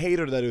som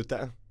hater där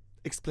ute,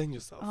 explain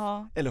yourself.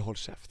 Eller håll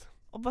käft.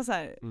 Och bara så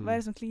här, vad är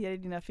det som kliar i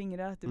dina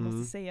fingrar att du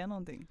måste säga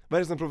någonting? Vad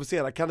är det som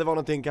provocerar? Kan det vara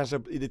någonting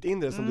kanske i ditt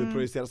inre som du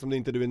projicerar som du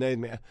inte är nöjd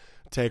med?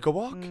 Take a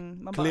walk,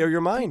 clear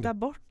your mind. Titta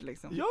bort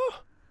liksom. Ja!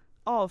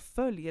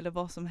 Avfölj eller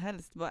vad som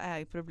helst, vad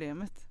är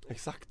problemet?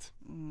 Exakt.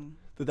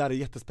 Det där är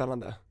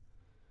jättespännande.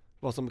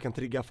 Vad som kan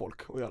trigga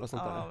folk och göra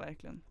sånt där. Ja,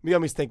 verkligen. Men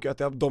jag misstänker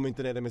att de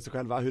inte är nöjda med sig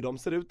själva, hur de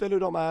ser ut eller hur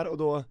de är, och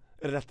då är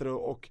det lättare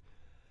att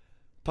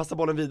passa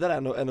bollen vidare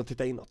än att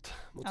titta inåt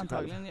mot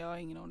antagligen, sig själv. jag har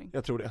ingen aning.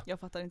 Jag tror det. Jag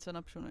fattar inte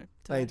sådana personer.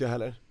 Nej, inte jag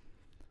heller.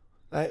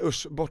 Nej,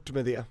 usch, bort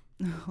med det.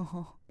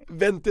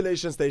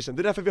 Ventilation station,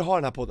 det är därför vi har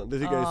den här podden. Det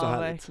tycker jag är så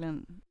härligt.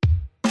 Verkligen.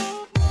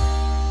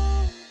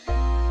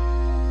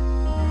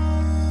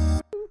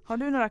 Har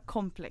du några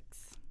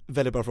komplex?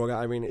 Väldigt bra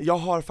fråga, Irene. Jag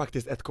har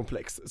faktiskt ett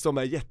komplex som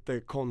är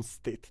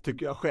jättekonstigt,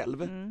 tycker jag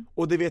själv.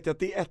 Och det vet jag att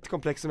det är ett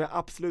komplex som jag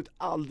absolut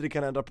aldrig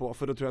kan ändra på,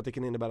 för då tror jag att det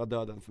kan innebära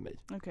döden för mig.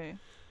 Okej.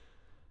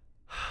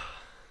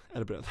 Är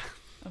du beredd?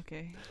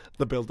 Okej.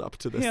 The build up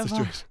to this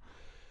situation.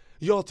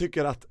 Jag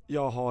tycker att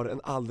jag har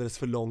en alldeles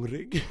för lång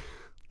rygg.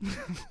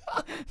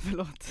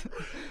 Förlåt.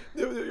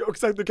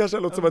 Exakt, det kanske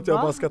låter som att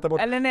jag bara skrattar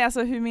bort. Eller nej,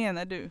 alltså hur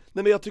menar du?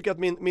 Nej, men jag tycker att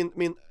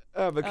min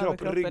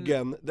överkropp,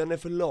 ryggen, den är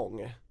för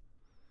lång.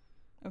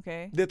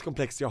 Okej. Det är ett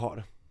komplex jag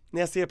har. När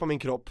jag ser på min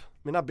kropp,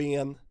 mina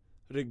ben,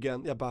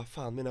 ryggen, jag bara,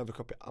 fan, min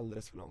överkropp är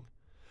alldeles för lång.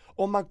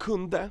 Om man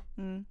kunde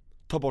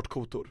ta bort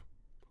kotor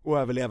och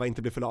överleva,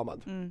 inte bli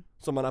förlamad,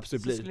 som man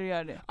absolut blir. Skulle du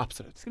göra det?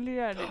 Absolut. Skulle du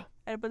göra det?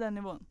 Är det på den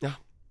nivån? Ja.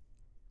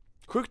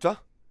 Sjukt, va?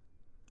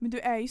 Men du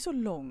är ju så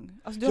lång.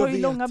 Alltså du har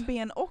ju långa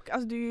ben och,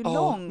 alltså du är ju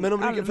lång. Men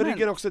om ryggen, för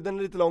ryggen också, den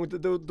är lite lång,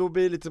 då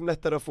blir det lite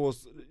lättare att få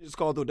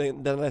skador.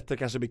 Den är lättare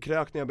kanske bli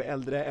krökt när jag blir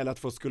äldre, eller att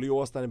få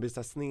skolios när den blir så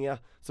här sned,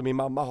 som min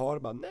mamma har.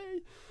 Bara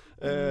nej.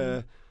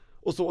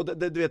 Och så,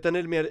 du vet, den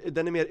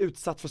är mer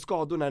utsatt för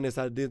skador när den är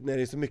så här, när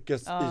det är så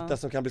mycket yta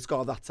som kan bli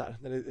skadat så här.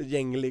 Den är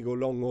gänglig och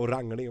lång och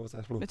ranglig och så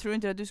här. Men tror du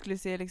inte att du skulle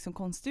se liksom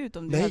konstig ut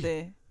om du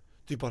hade...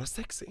 Det är bara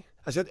sexy.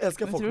 Alltså jag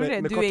älskar folk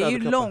med du korta överkroppar. Du är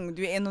ju lång,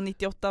 du är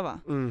 1,98 va?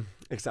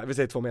 Exakt, vi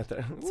säger 2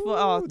 meter. 2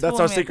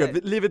 That's our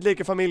secret. Livet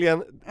leker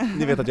familjen.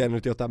 Ni vet att jag är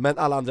 1,98, men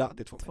alla andra,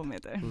 det är 2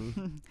 meter.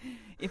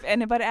 If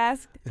anybody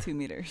asked, 2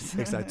 meters.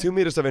 Exakt, 2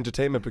 meters of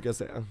entertainment brukar jag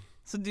säga.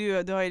 Så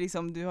du har ju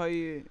liksom, du har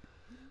ju...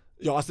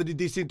 Ja, alltså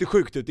det ser inte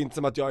sjukt ut, det är inte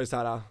som att jag är så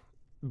här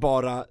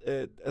bara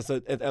alltså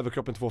ett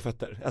överkroppen 2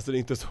 fötter. Alltså det är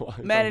inte så.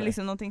 Men är det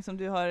liksom någonting som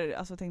du har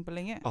alltså tänkt på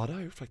länge? Ja, det har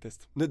jag gjort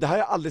faktiskt. Det här har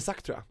jag aldrig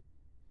sagt, tror jag.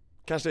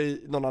 Kanske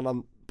i någon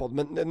annan podd,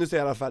 men nu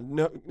säger jag i alla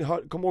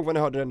fall, kom ihåg vad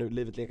ni hörde det nu,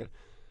 livet leker.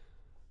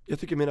 Jag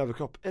tycker min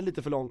överkropp är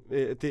lite för lång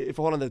i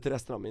förhållande till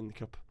resten av min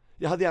kropp.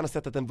 Jag hade gärna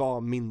sett att den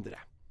var mindre,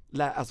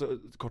 alltså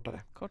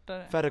kortare.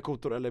 Färre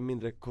kotor eller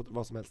mindre kotor,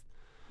 vad som helst.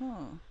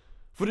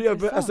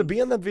 För alltså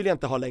benen vill jag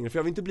inte ha längre, för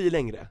jag vill inte bli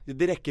längre.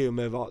 Det räcker ju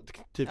med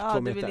typ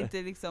 2 meter.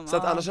 Inte liksom, så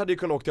att annars hade jag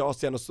kunnat åka till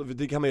Asien, och så,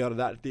 det kan man göra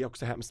där, det är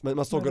också hemskt. Men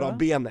man sågar av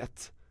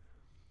benet.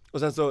 Och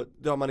sen så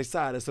drar man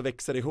isär det, så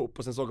växer det ihop.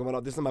 Och sen sågar man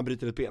av, det är som man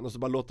bryter ett ben och så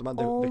bara låter man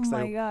det växa ihop.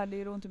 Oh my god,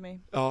 det är ont i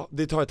mig. Ja,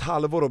 det tar ett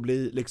halvår att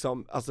bli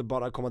liksom, alltså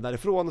bara komma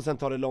därifrån. Och sen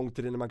tar det lång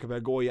tid innan man kan börja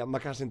gå igen.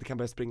 Man kanske inte kan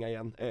börja springa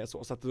igen,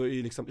 så att då är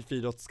ju liksom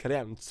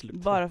friidrottskarriären slut.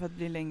 Bara för att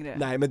bli längre.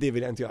 Nej, men det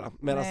vill jag inte göra.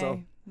 Men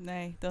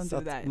nej, don't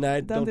do that.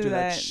 Nej, don't do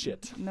that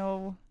shit.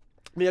 No.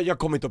 Men jag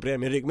kommer inte operera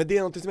min rygg, men det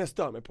är något som jag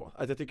stör mig på.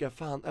 Att jag tycker,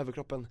 fan,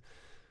 överkroppen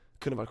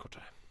kunde vara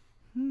kortare.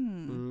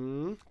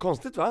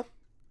 Konstigt, va?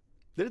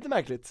 Det är lite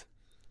märkligt.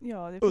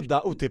 Ja,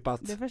 udda,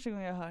 otippat. Det är första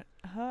gången jag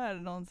hör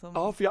någon som...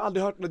 Ja, för jag har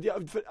aldrig hört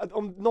något.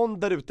 Om någon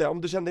där ute,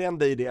 om du känner igen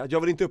dig i det,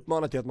 jag vill inte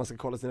uppmana till att man ska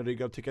kolla sina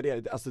ryggar och tycka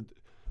det. Alltså,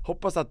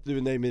 hoppas att du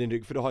är nöjd med din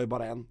rygg, för du har ju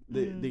bara en.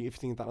 Det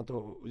finns inget annat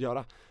att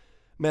göra.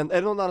 Men är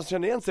det någon annan som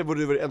känner igen sig,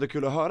 vore det ändå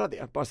kul att höra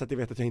det. Bara så att jag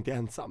vet att jag inte är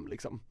ensam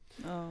liksom.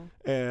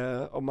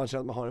 Om man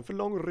känner att man har en för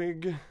lång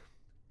rygg.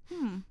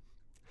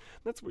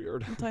 That's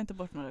weird. Ta inte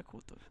bort några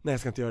kotor. Nej, jag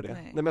ska inte göra det.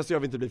 Nej, men alltså jag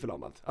vill inte bli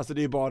förlamad. Alltså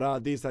det är bara,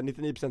 det är så här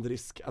 99%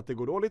 risk att det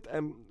går dåligt,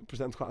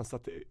 1% chans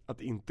att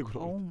det inte går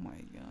dåligt. Oh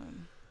my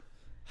god.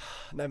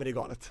 Nej, men det är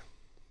galet.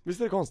 Visst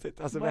är det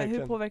konstigt? Alltså,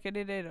 verkligen. Hur påverkar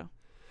det dig då?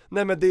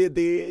 Nej, men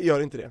det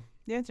gör inte det.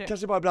 Det gör inte det.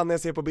 Kanske bara ibland när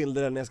jag ser på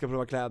bilder eller när jag ska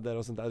prova kläder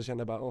och sånt där, så känner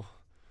jag bara,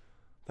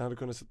 det hade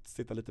kunnat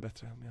sitta lite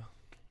bättre om jag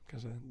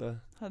kanske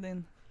hade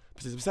en...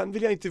 Precis, sen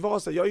vill jag inte vara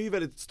så, jag är ju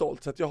väldigt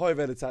stolt, så att jag har ju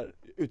väldigt så här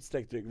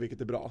utsträckt rygg,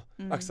 vilket är bra.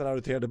 Axlarna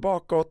roterade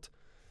bakåt.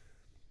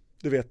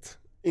 Du vet,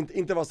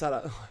 inte vara så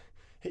här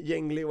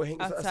gänglig och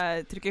hänga så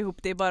här, trycka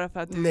ihop det bara för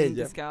att du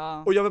inte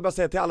ska... Och jag vill bara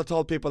säga till alla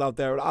tall people out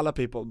there och alla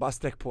people, bara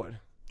sträck på er.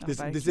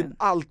 Det ser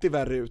alltid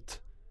värre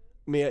ut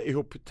med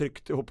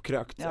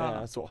ihopkrökt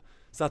så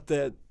att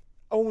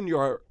own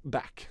your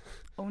back.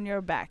 Own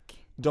your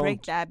back.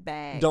 Break that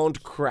back. Don't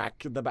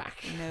crack the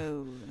back.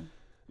 No.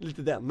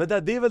 Lite den, men det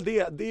är väl det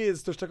är det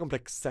största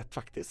komplexet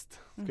faktiskt,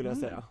 skulle jag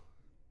säga.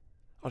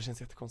 Ja, det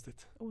känns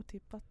jättekonstigt.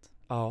 Otippat.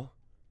 Ja.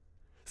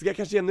 Ska jag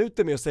kanske jämna ut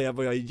det med att säga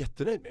vad jag är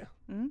jättenöjd med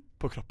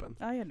på kroppen?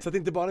 Ja, så att det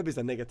inte bara blir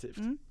så negativt.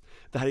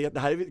 Det här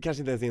är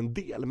kanske inte ens en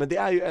del, men det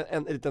är ju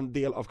en liten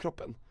del av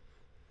kroppen.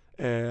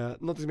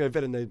 Något som jag är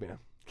väldigt nöjd med.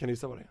 Kan du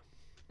gissa vad det är?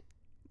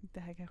 Det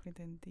här kanske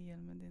inte är en del,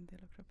 men det är en del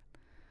av kroppen.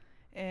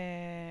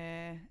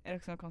 Är det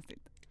också något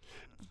konstigt?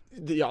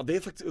 Ja, det är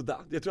faktiskt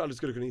udda. Jag tror aldrig du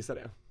skulle kunna gissa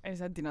det. Är det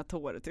så här dina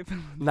tår typ?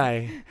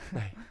 Nej.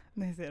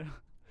 Nej, ser du.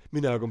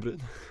 Mina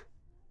ögonbryn.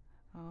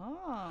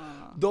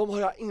 De har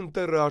jag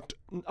inte rört,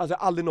 alltså jag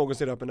har aldrig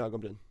någonsin rört mina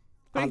ögonbryn.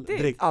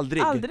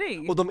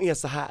 Aldrig. Och de är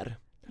så här.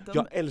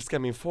 Jag älskar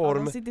min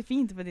form. De sitter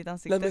fint för ditt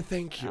ansikte. Nej, men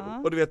thank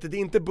you. Och du vet, det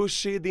är inte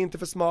bushy, det är inte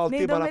för smalt. Nej,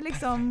 det är bara är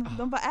liksom,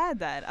 de bara är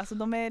där. Alltså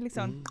de är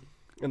liksom...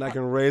 And I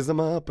can raise them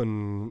up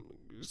and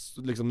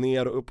liksom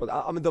ner och upp.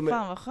 Men de är...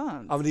 Fan vad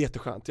skönt. Ja, men det är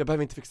jätteskönt. Jag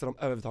behöver inte fixa dem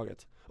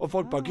överhuvudtaget. Och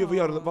folk bara, gud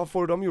vad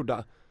får de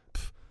gjorda?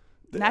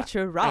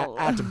 Natural.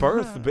 At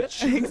birth,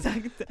 bitch.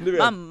 Exakt.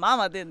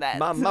 Mamma did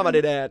that. Mamma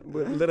did that.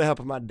 Let it help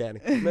my daddy.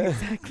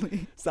 Exactly.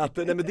 Så att,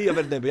 nej, men det är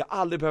väldigt nöjd. Jag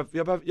har aldrig behövt,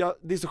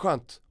 det är så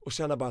skönt att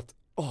känna bara att,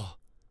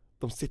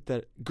 de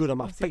sitter good on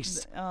my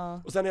face.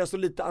 Och sen är jag så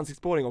lite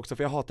ansiktsbehåring också,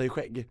 för jag hatar ju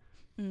skägg.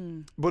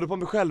 Både på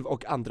mig själv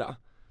och andra.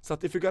 Så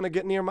att if you're gonna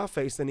get near my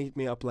face and eat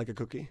me up like a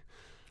cookie.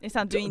 Det är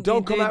sant,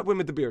 don't come out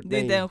with the beard. Du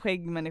är inte en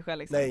skäggmänniska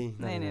liksom.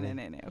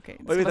 Nej. Okay.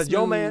 Och jag vet att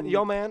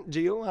your man,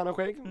 Gio, han har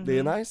skägg. Det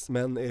är nice,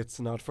 men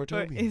it's not for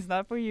Toby. It's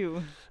not for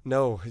you.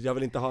 No, jag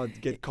vill inte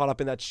get caught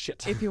up in that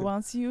shit. If he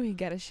wants you, he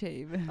gotta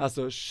shave.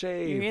 Alltså,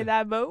 shave. You hear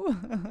that, Bo?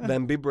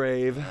 Then be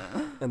brave.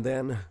 And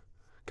then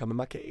come in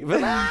my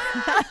cave.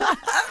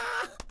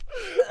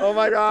 Oh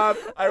my god,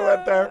 I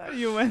went there.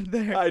 You went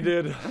there. I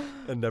did.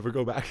 And never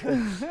go back.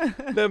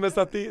 Nej, men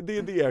så att det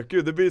är det.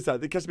 Gud, det blir så här,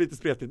 det kanske blir lite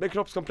spretigt. Men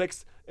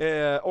kroppskomplex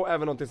och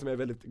även någonting som jag är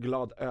väldigt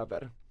glad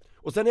över.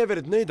 Och sen är jag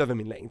väldigt nöjd över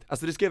min längd.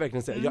 Alltså det ska jag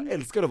verkligen säga. Jag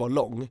älskar att vara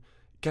lång.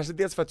 Kanske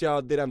dels för att det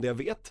är det enda jag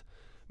vet.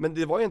 Men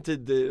det var ju en tid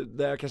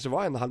där jag kanske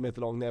var 1,5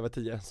 meter lång när jag var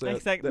 10. Så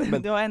exakt,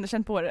 men du har ändå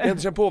känt på det. Jag har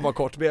ändå känt på att vara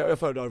kort, men jag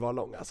föredrar att vara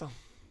lång alltså.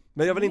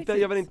 Men jag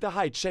vill inte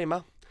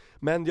height-shama.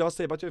 Men jag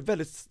säger bara att jag är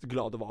väldigt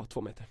glad att vara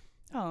 2 meter.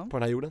 Ja. På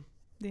den här jorden.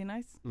 Det är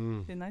nice.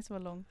 Det är nice att vara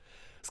lång.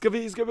 Ska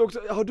vi också,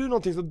 har du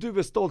någonting som du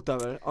är stolt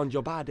över on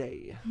your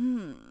body?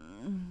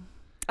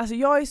 Alltså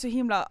jag är så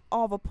himla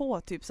av och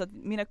på typ, så att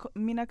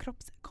mina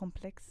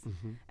kroppskomplex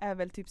är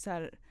väl typ så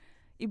här.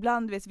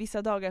 Ibland vet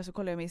vissa dagar så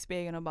kollar jag mig i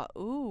spegeln och bara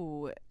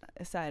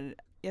så här,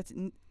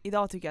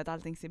 idag tycker jag att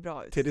allting ser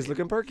bra ut. Titties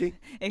looking perky.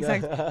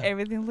 Exakt.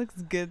 Everything looks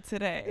good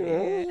today.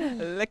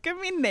 Look at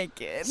me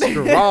naked.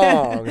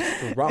 Strong.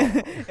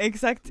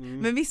 Exakt.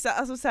 Men vissa,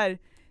 alltså så här,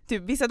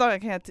 typ vissa dagar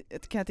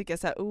kan jag tycka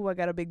så här, I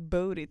got a big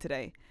booty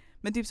today.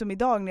 Men typ som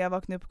idag när jag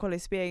vaknade upp och kollade i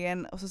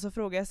spegeln och så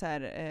frågade jag så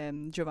här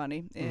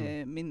Giovanni,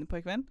 min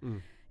pojkvän.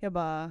 Jag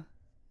bara,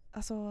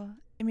 alltså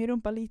är min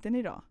rumpa liten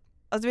idag?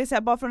 Alltså det vill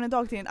säga, bara från en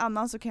dag till en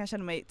annan så kan jag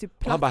känna mig typ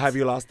platt. Han bara, have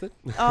you lost it?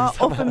 Ja,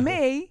 och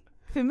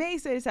för mig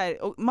så är det så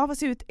här, och man får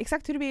se ut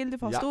exakt hur du vill, du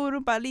får ha stor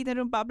rumpa, liten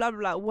rumpa, bla bla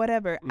bla,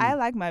 whatever.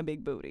 I like my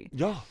big booty.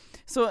 Ja.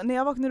 Så när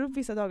jag vaknar upp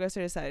vissa dagar så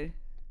är det så här,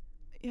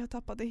 jag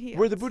tappade helt.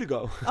 Where the booty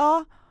go?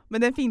 Ja,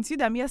 men den finns ju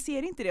där, men jag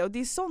ser inte det. Och det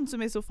är sånt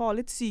som är så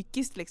farligt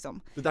psykiskt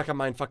liksom. Det där kan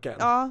mindfucka en.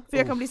 Ja, för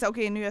jag kan bli så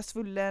okej, nu är jag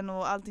svullen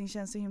och allting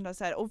känns så himla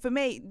så här. Och för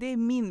mig, det är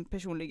min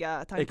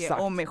personliga tanke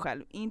om mig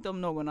själv, inte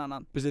om någon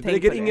annan. Precis, det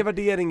lägger ingen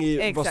värdering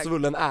i vad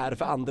svullen är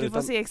för andra. Du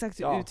får se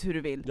exakt ut hur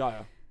du vill.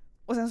 Ja.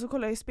 Och sen så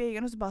kollar jag i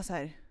spegeln och så bara så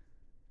här.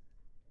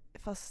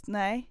 Fast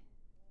nej.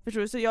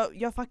 Förstår du? Så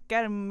jag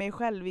fuckar mig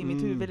själv i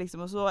mitt huvud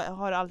liksom. Och så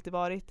har det alltid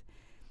varit.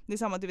 Det är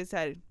samma, du vet så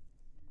här.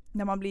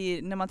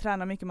 När man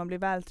tränar mycket, man blir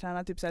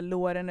vältränad, typ så här,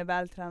 låren är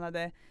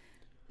vältränade.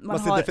 Man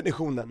ser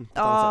definitionen.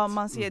 Ja,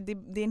 man ser,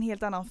 det är en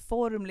helt annan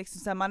form liksom,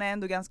 så här, man är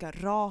ändå ganska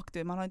rak,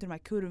 man har inte de här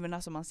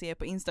kurvorna som man ser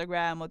på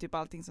Instagram och typ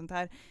allting sånt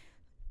här.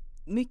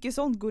 Mycket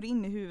sånt går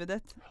in i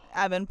huvudet,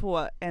 även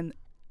på en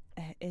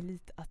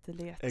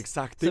elitatlet.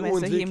 Exakt, det är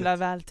som är så himla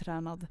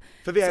vältränad.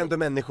 För vi är ändå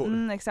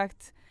människor.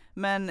 Exakt.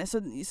 Men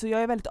så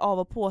jag är väldigt av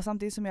och på,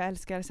 samtidigt som jag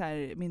älskar så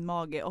här, min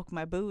mage och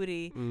my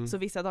booty. Så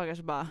vissa dagar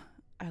så bara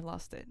I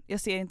lost it. Jag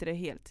ser inte det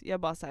helt. Jag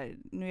bara så här,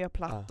 nu är jag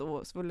platt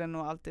och svullen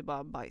och allt är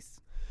bara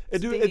bajs.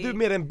 Är du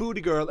mer en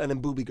booty girl än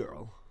en booby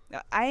girl? I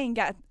ain't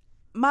got,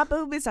 my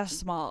boobies are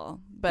small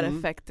but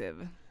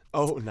effective.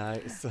 Oh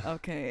nice.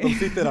 Okay. De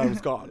sitter där de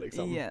ska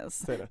liksom.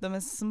 Yes. De är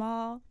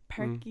small,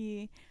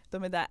 perky.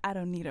 De är där, I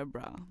don't need a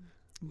bra.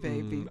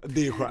 Baby.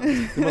 Det är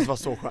skönt. Det måste vara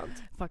så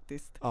skönt.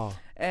 Faktiskt. Ja.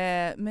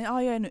 Men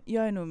ja,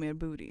 jag är nog mer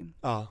booty.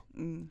 Ja.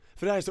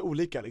 För det här är så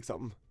olika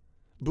liksom.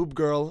 Boob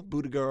girl,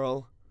 booty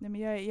girl. Nej,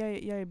 men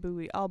jag är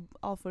booty,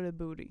 all for the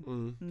booty.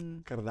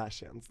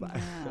 Kardashians där.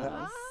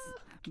 Yes.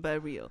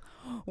 But real.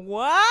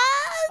 What?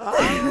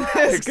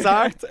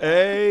 Exakt.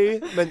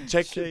 Men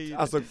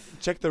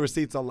check the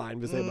receipts online,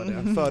 vi säger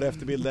bara det. Före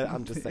efterbilder,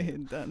 I'm just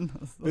saying.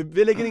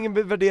 Vi lägger ingen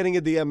värdering i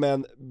det,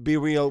 men be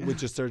real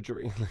with your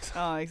surgery.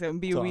 Ja, exakt.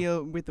 Be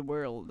real with the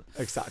world.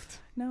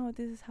 Exakt. No,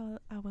 this is how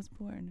I was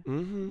born.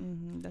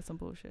 That's some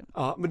bullshit.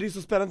 Ja, men det är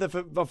så spännande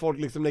för vad folk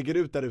liksom lägger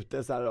ut där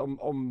ute så här,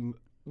 om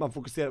man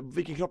fokuserar,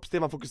 vilken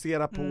kroppsdel man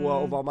fokuserar på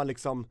och vad man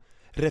liksom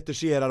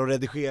retuscherar och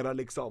redigerar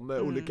liksom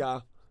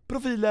olika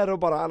profiler och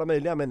bara alla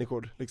möjliga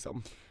människor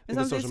liksom. Men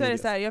samtidigt så är det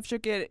så här, jag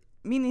försöker,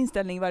 min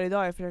inställning varje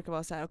dag, jag försöker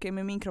vara så här, okej,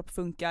 men min kropp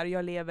funkar,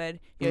 jag lever,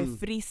 jag är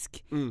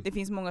frisk. Det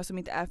finns många som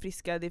inte är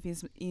friska, det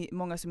finns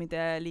många som inte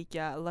är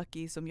lika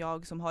lucky som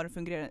jag, som har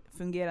en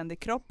fungerande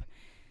kropp.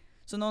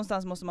 Så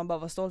någonstans måste man bara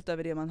vara stolt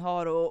över det man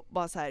har och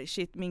bara så här,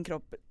 shit, min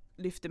kropp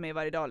lyfter mig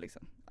varje dag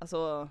liksom.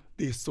 Alltså,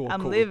 det är så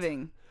I'm coolt.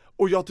 living.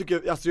 Och jag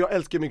tycker, alltså jag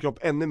älskar min kropp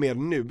ännu mer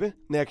nu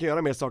när jag kan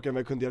göra mer saker än vad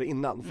jag kunde göra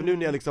innan. För nu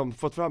när jag liksom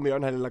fått fram och göra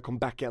den här lilla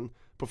comebacken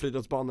på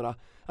friidrottsbanorna.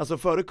 Alltså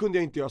förut kunde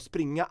jag inte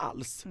springa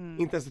alls.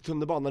 Inte ens i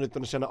tunnelbanan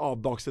utan att känna av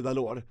baksida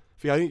lår.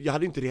 För jag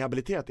hade inte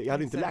rehabiliterat det, jag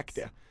hade inte läkt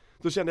det.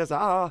 Då kände jag så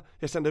här,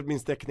 jag kände min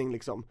sträckning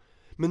liksom.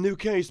 Men nu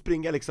kan jag ju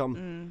springa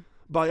liksom,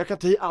 bara jag kan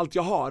ta i allt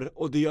jag har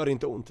och det gör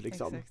inte ont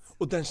liksom. Exakt.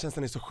 Och den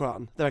känslan är så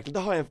skön. Där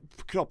har jag en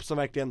kropp som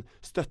verkligen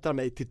stöttar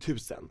mig till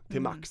 1000,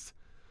 till max.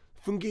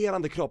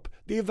 Fungerande kropp,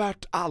 det är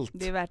värt allt.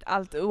 Det är värt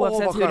allt,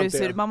 oavsett hur du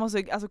ser ut. Man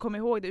måste alltså komma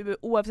ihåg det,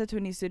 oavsett hur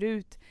ni ser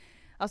ut.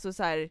 Alltså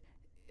så här,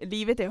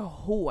 livet är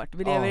hårt.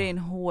 Vi lever i en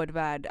hård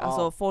värld.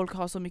 Alltså folk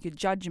har så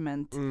mycket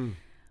judgment.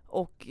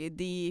 Och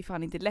det är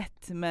fan inte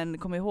lätt, men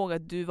kom ihåg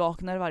att du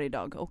vaknar varje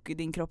dag och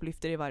din kropp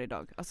lyfter dig varje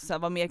dag. Alltså så här,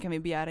 vad mer kan vi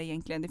begära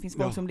egentligen? Det finns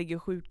folk som ligger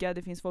sjuka,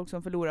 det finns folk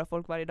som förlorar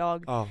folk varje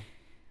dag.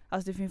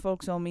 Alltså det finns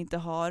folk som inte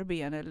har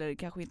ben eller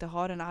kanske inte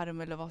har en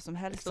arm eller vad som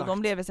helst. Exakt. Och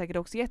de lever säkert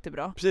också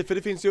jättebra. Precis, för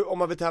det finns ju, om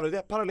man vill tävla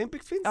det,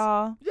 Paralympics finns.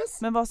 Ja,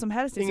 men vad som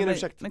helst. Ingen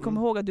ursäkt. Men kom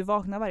ihåg att du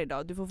vaknar varje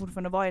dag. Du får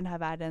fortfarande vara i den här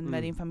världen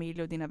med din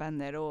familj och dina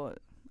vänner och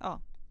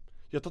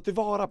Jag tar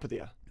tillvara på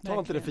det. Ta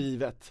inte det för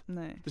givet.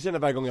 Nej. Det känner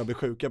varje gång jag blir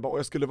sjuk.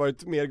 Jag skulle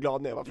varit mer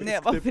glad när jag var frisk. När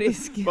jag var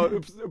frisk. Bara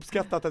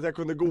uppskattat att jag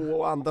kunde gå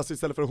och andas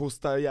istället för att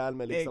hosta ihjäl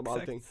mig liksom. Exakt.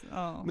 Allting.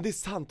 Men det är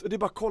sant. Och det är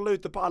bara att kolla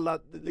ute på alla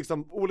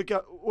liksom,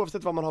 olika,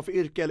 oavsett vad man har för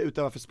yrke eller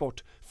utövar för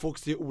sport. Folk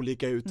ser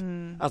olika ut.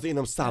 Alltså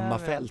inom samma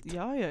fält.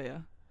 Ja.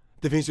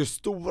 Det finns ju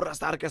stora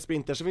starka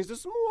sprinters. Så finns det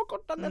små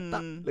korta lätta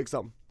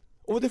liksom.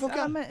 Och det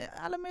funkar.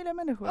 Alla möjliga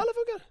människor. Alla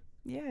funkar.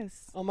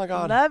 Yes. Oh my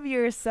god. Love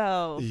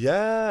yourself.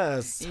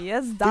 Yes. Yes,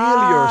 Feel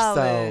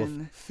darling.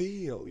 yourself.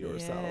 Feel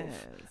yourself.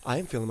 Yes.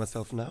 I'm feeling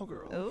myself now,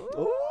 girl.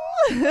 Oh.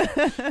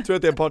 Tror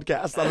att det är en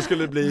podcast, annars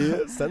skulle det bli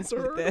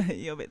censored.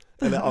 Jobbigt.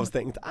 Eller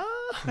avstängt.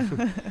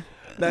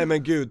 Nej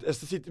men gud,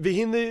 vi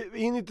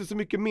hinner inte så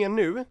mycket mer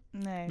nu.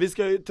 Nej. Vi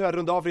ska ju tyvärr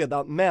runda av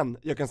redan, men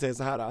jag kan säga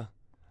så här.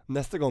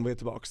 Nästa gång vi är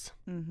tillbaks,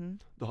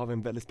 då har vi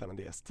en väldigt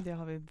spännande gäst. Det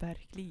har vi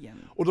verkligen.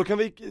 Och då kan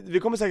vi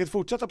kommer säkert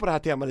fortsätta på det här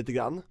temat lite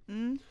grann.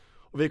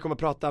 Och vi kommer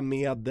prata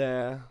med,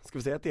 ska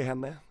vi säga att det är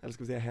henne? Eller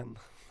ska vi säga hen?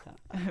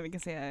 Vi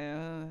kan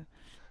säga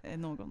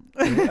någon.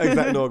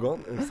 Exakt, någon,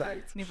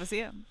 exakt.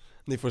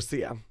 Ni får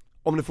se.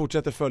 Om ni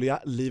fortsätter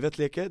följa Livet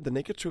leker, The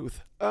Naked Truth,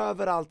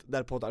 överallt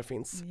där poddar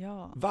finns.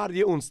 Ja.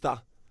 Varje onsdag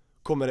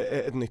kommer det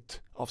ett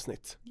nytt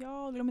avsnitt.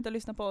 Ja, glöm inte att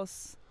lyssna på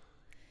oss.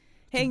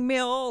 Häng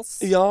med oss!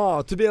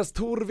 Ja, Tobias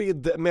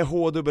Torvid med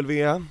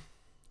HW.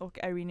 och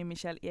Irene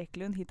Michelle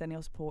Eklund hittar ni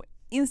oss på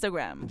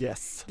Instagram.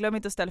 Yes. Glöm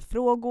inte att ställa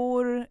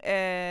frågor,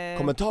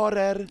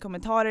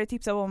 kommentarer,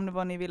 tipsa om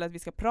vad ni vill att vi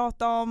ska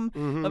prata om,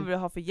 vad vi vill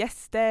ha för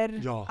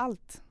gäster,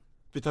 allt.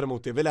 Vi tar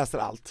emot det, vi läser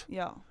allt.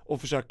 Ja.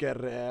 Och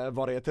försöker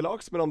vara det till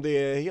lags, men om det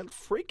är helt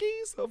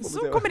freaky så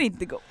kommer det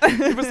inte gå.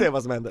 Vi får se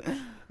vad som händer.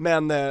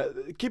 Men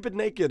keep it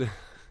naked.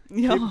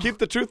 Ja. Keep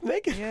the truth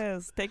naked.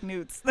 Yes, take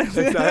nudes.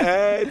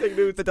 Hey, take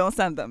nudes. But don't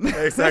send them.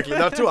 Exactly,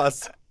 not to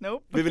us.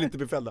 Nope. Vi vill inte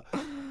bli fällda.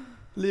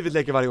 Livet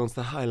leker varje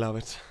onsdag, I love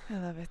it. I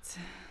love it.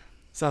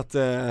 Så att,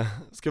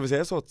 ska vi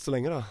säga så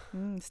länge då?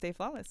 Stay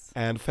flawless.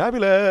 And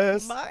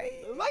fabulous. Bye.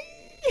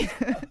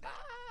 Bye.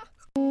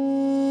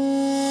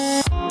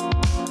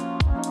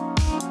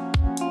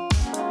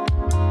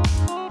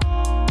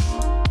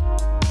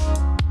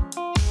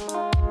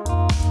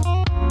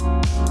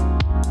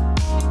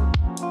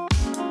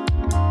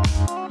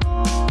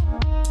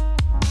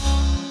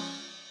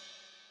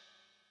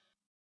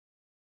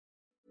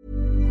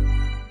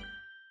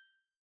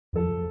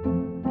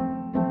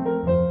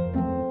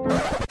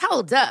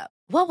 Hold up.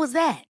 What was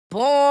that?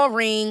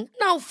 Boring.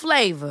 No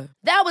flavor.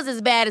 That was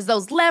as bad as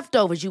those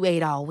leftovers you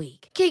ate all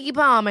week. Keke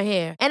Palmer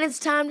here, and it's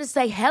time to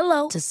say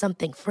hello to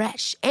something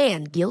fresh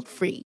and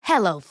guilt-free.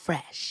 Hello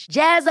Fresh.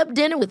 Jazz up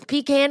dinner with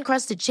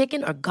pecan-crusted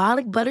chicken or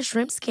garlic butter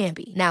shrimp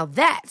scampi. Now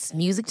that's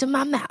music to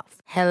my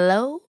mouth.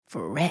 Hello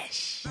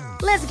Fresh.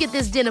 Let's get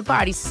this dinner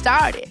party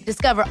started.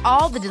 Discover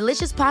all the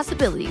delicious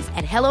possibilities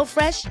at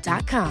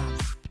hellofresh.com.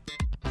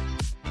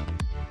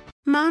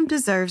 Mom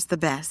deserves the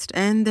best,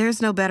 and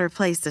there's no better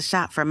place to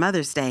shop for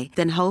Mother's Day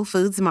than Whole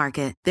Foods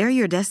Market. They're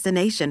your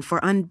destination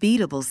for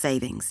unbeatable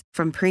savings,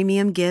 from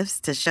premium gifts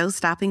to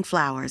show-stopping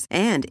flowers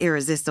and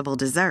irresistible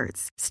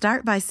desserts.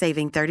 Start by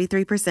saving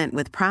 33%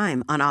 with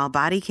Prime on all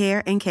body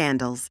care and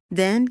candles.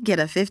 Then get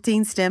a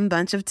 15-stem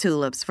bunch of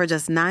tulips for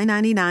just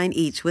 $9.99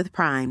 each with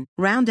Prime.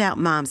 Round out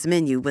Mom's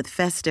menu with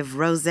festive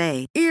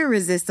rosé,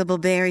 irresistible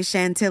berry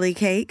chantilly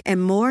cake,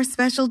 and more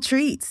special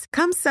treats.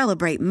 Come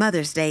celebrate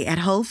Mother's Day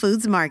at Whole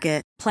Foods Market.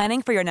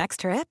 Planning for your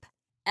next trip?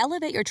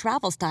 Elevate your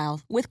travel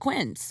style with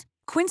Quince.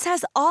 Quince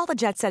has all the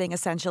jet-setting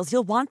essentials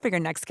you'll want for your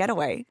next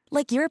getaway,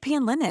 like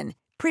European linen,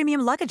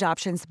 premium luggage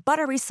options,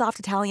 buttery soft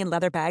Italian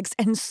leather bags,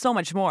 and so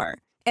much more.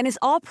 And is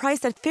all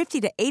priced at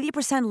 50 to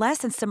 80% less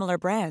than similar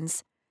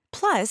brands.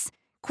 Plus,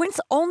 Quince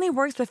only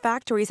works with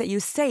factories that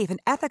use safe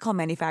and ethical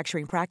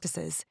manufacturing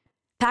practices.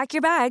 Pack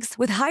your bags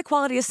with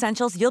high-quality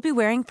essentials you'll be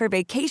wearing for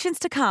vacations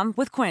to come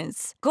with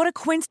Quince. Go to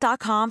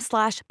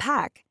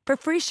quince.com/pack for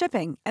free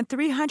shipping and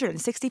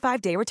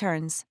 365-day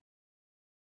returns.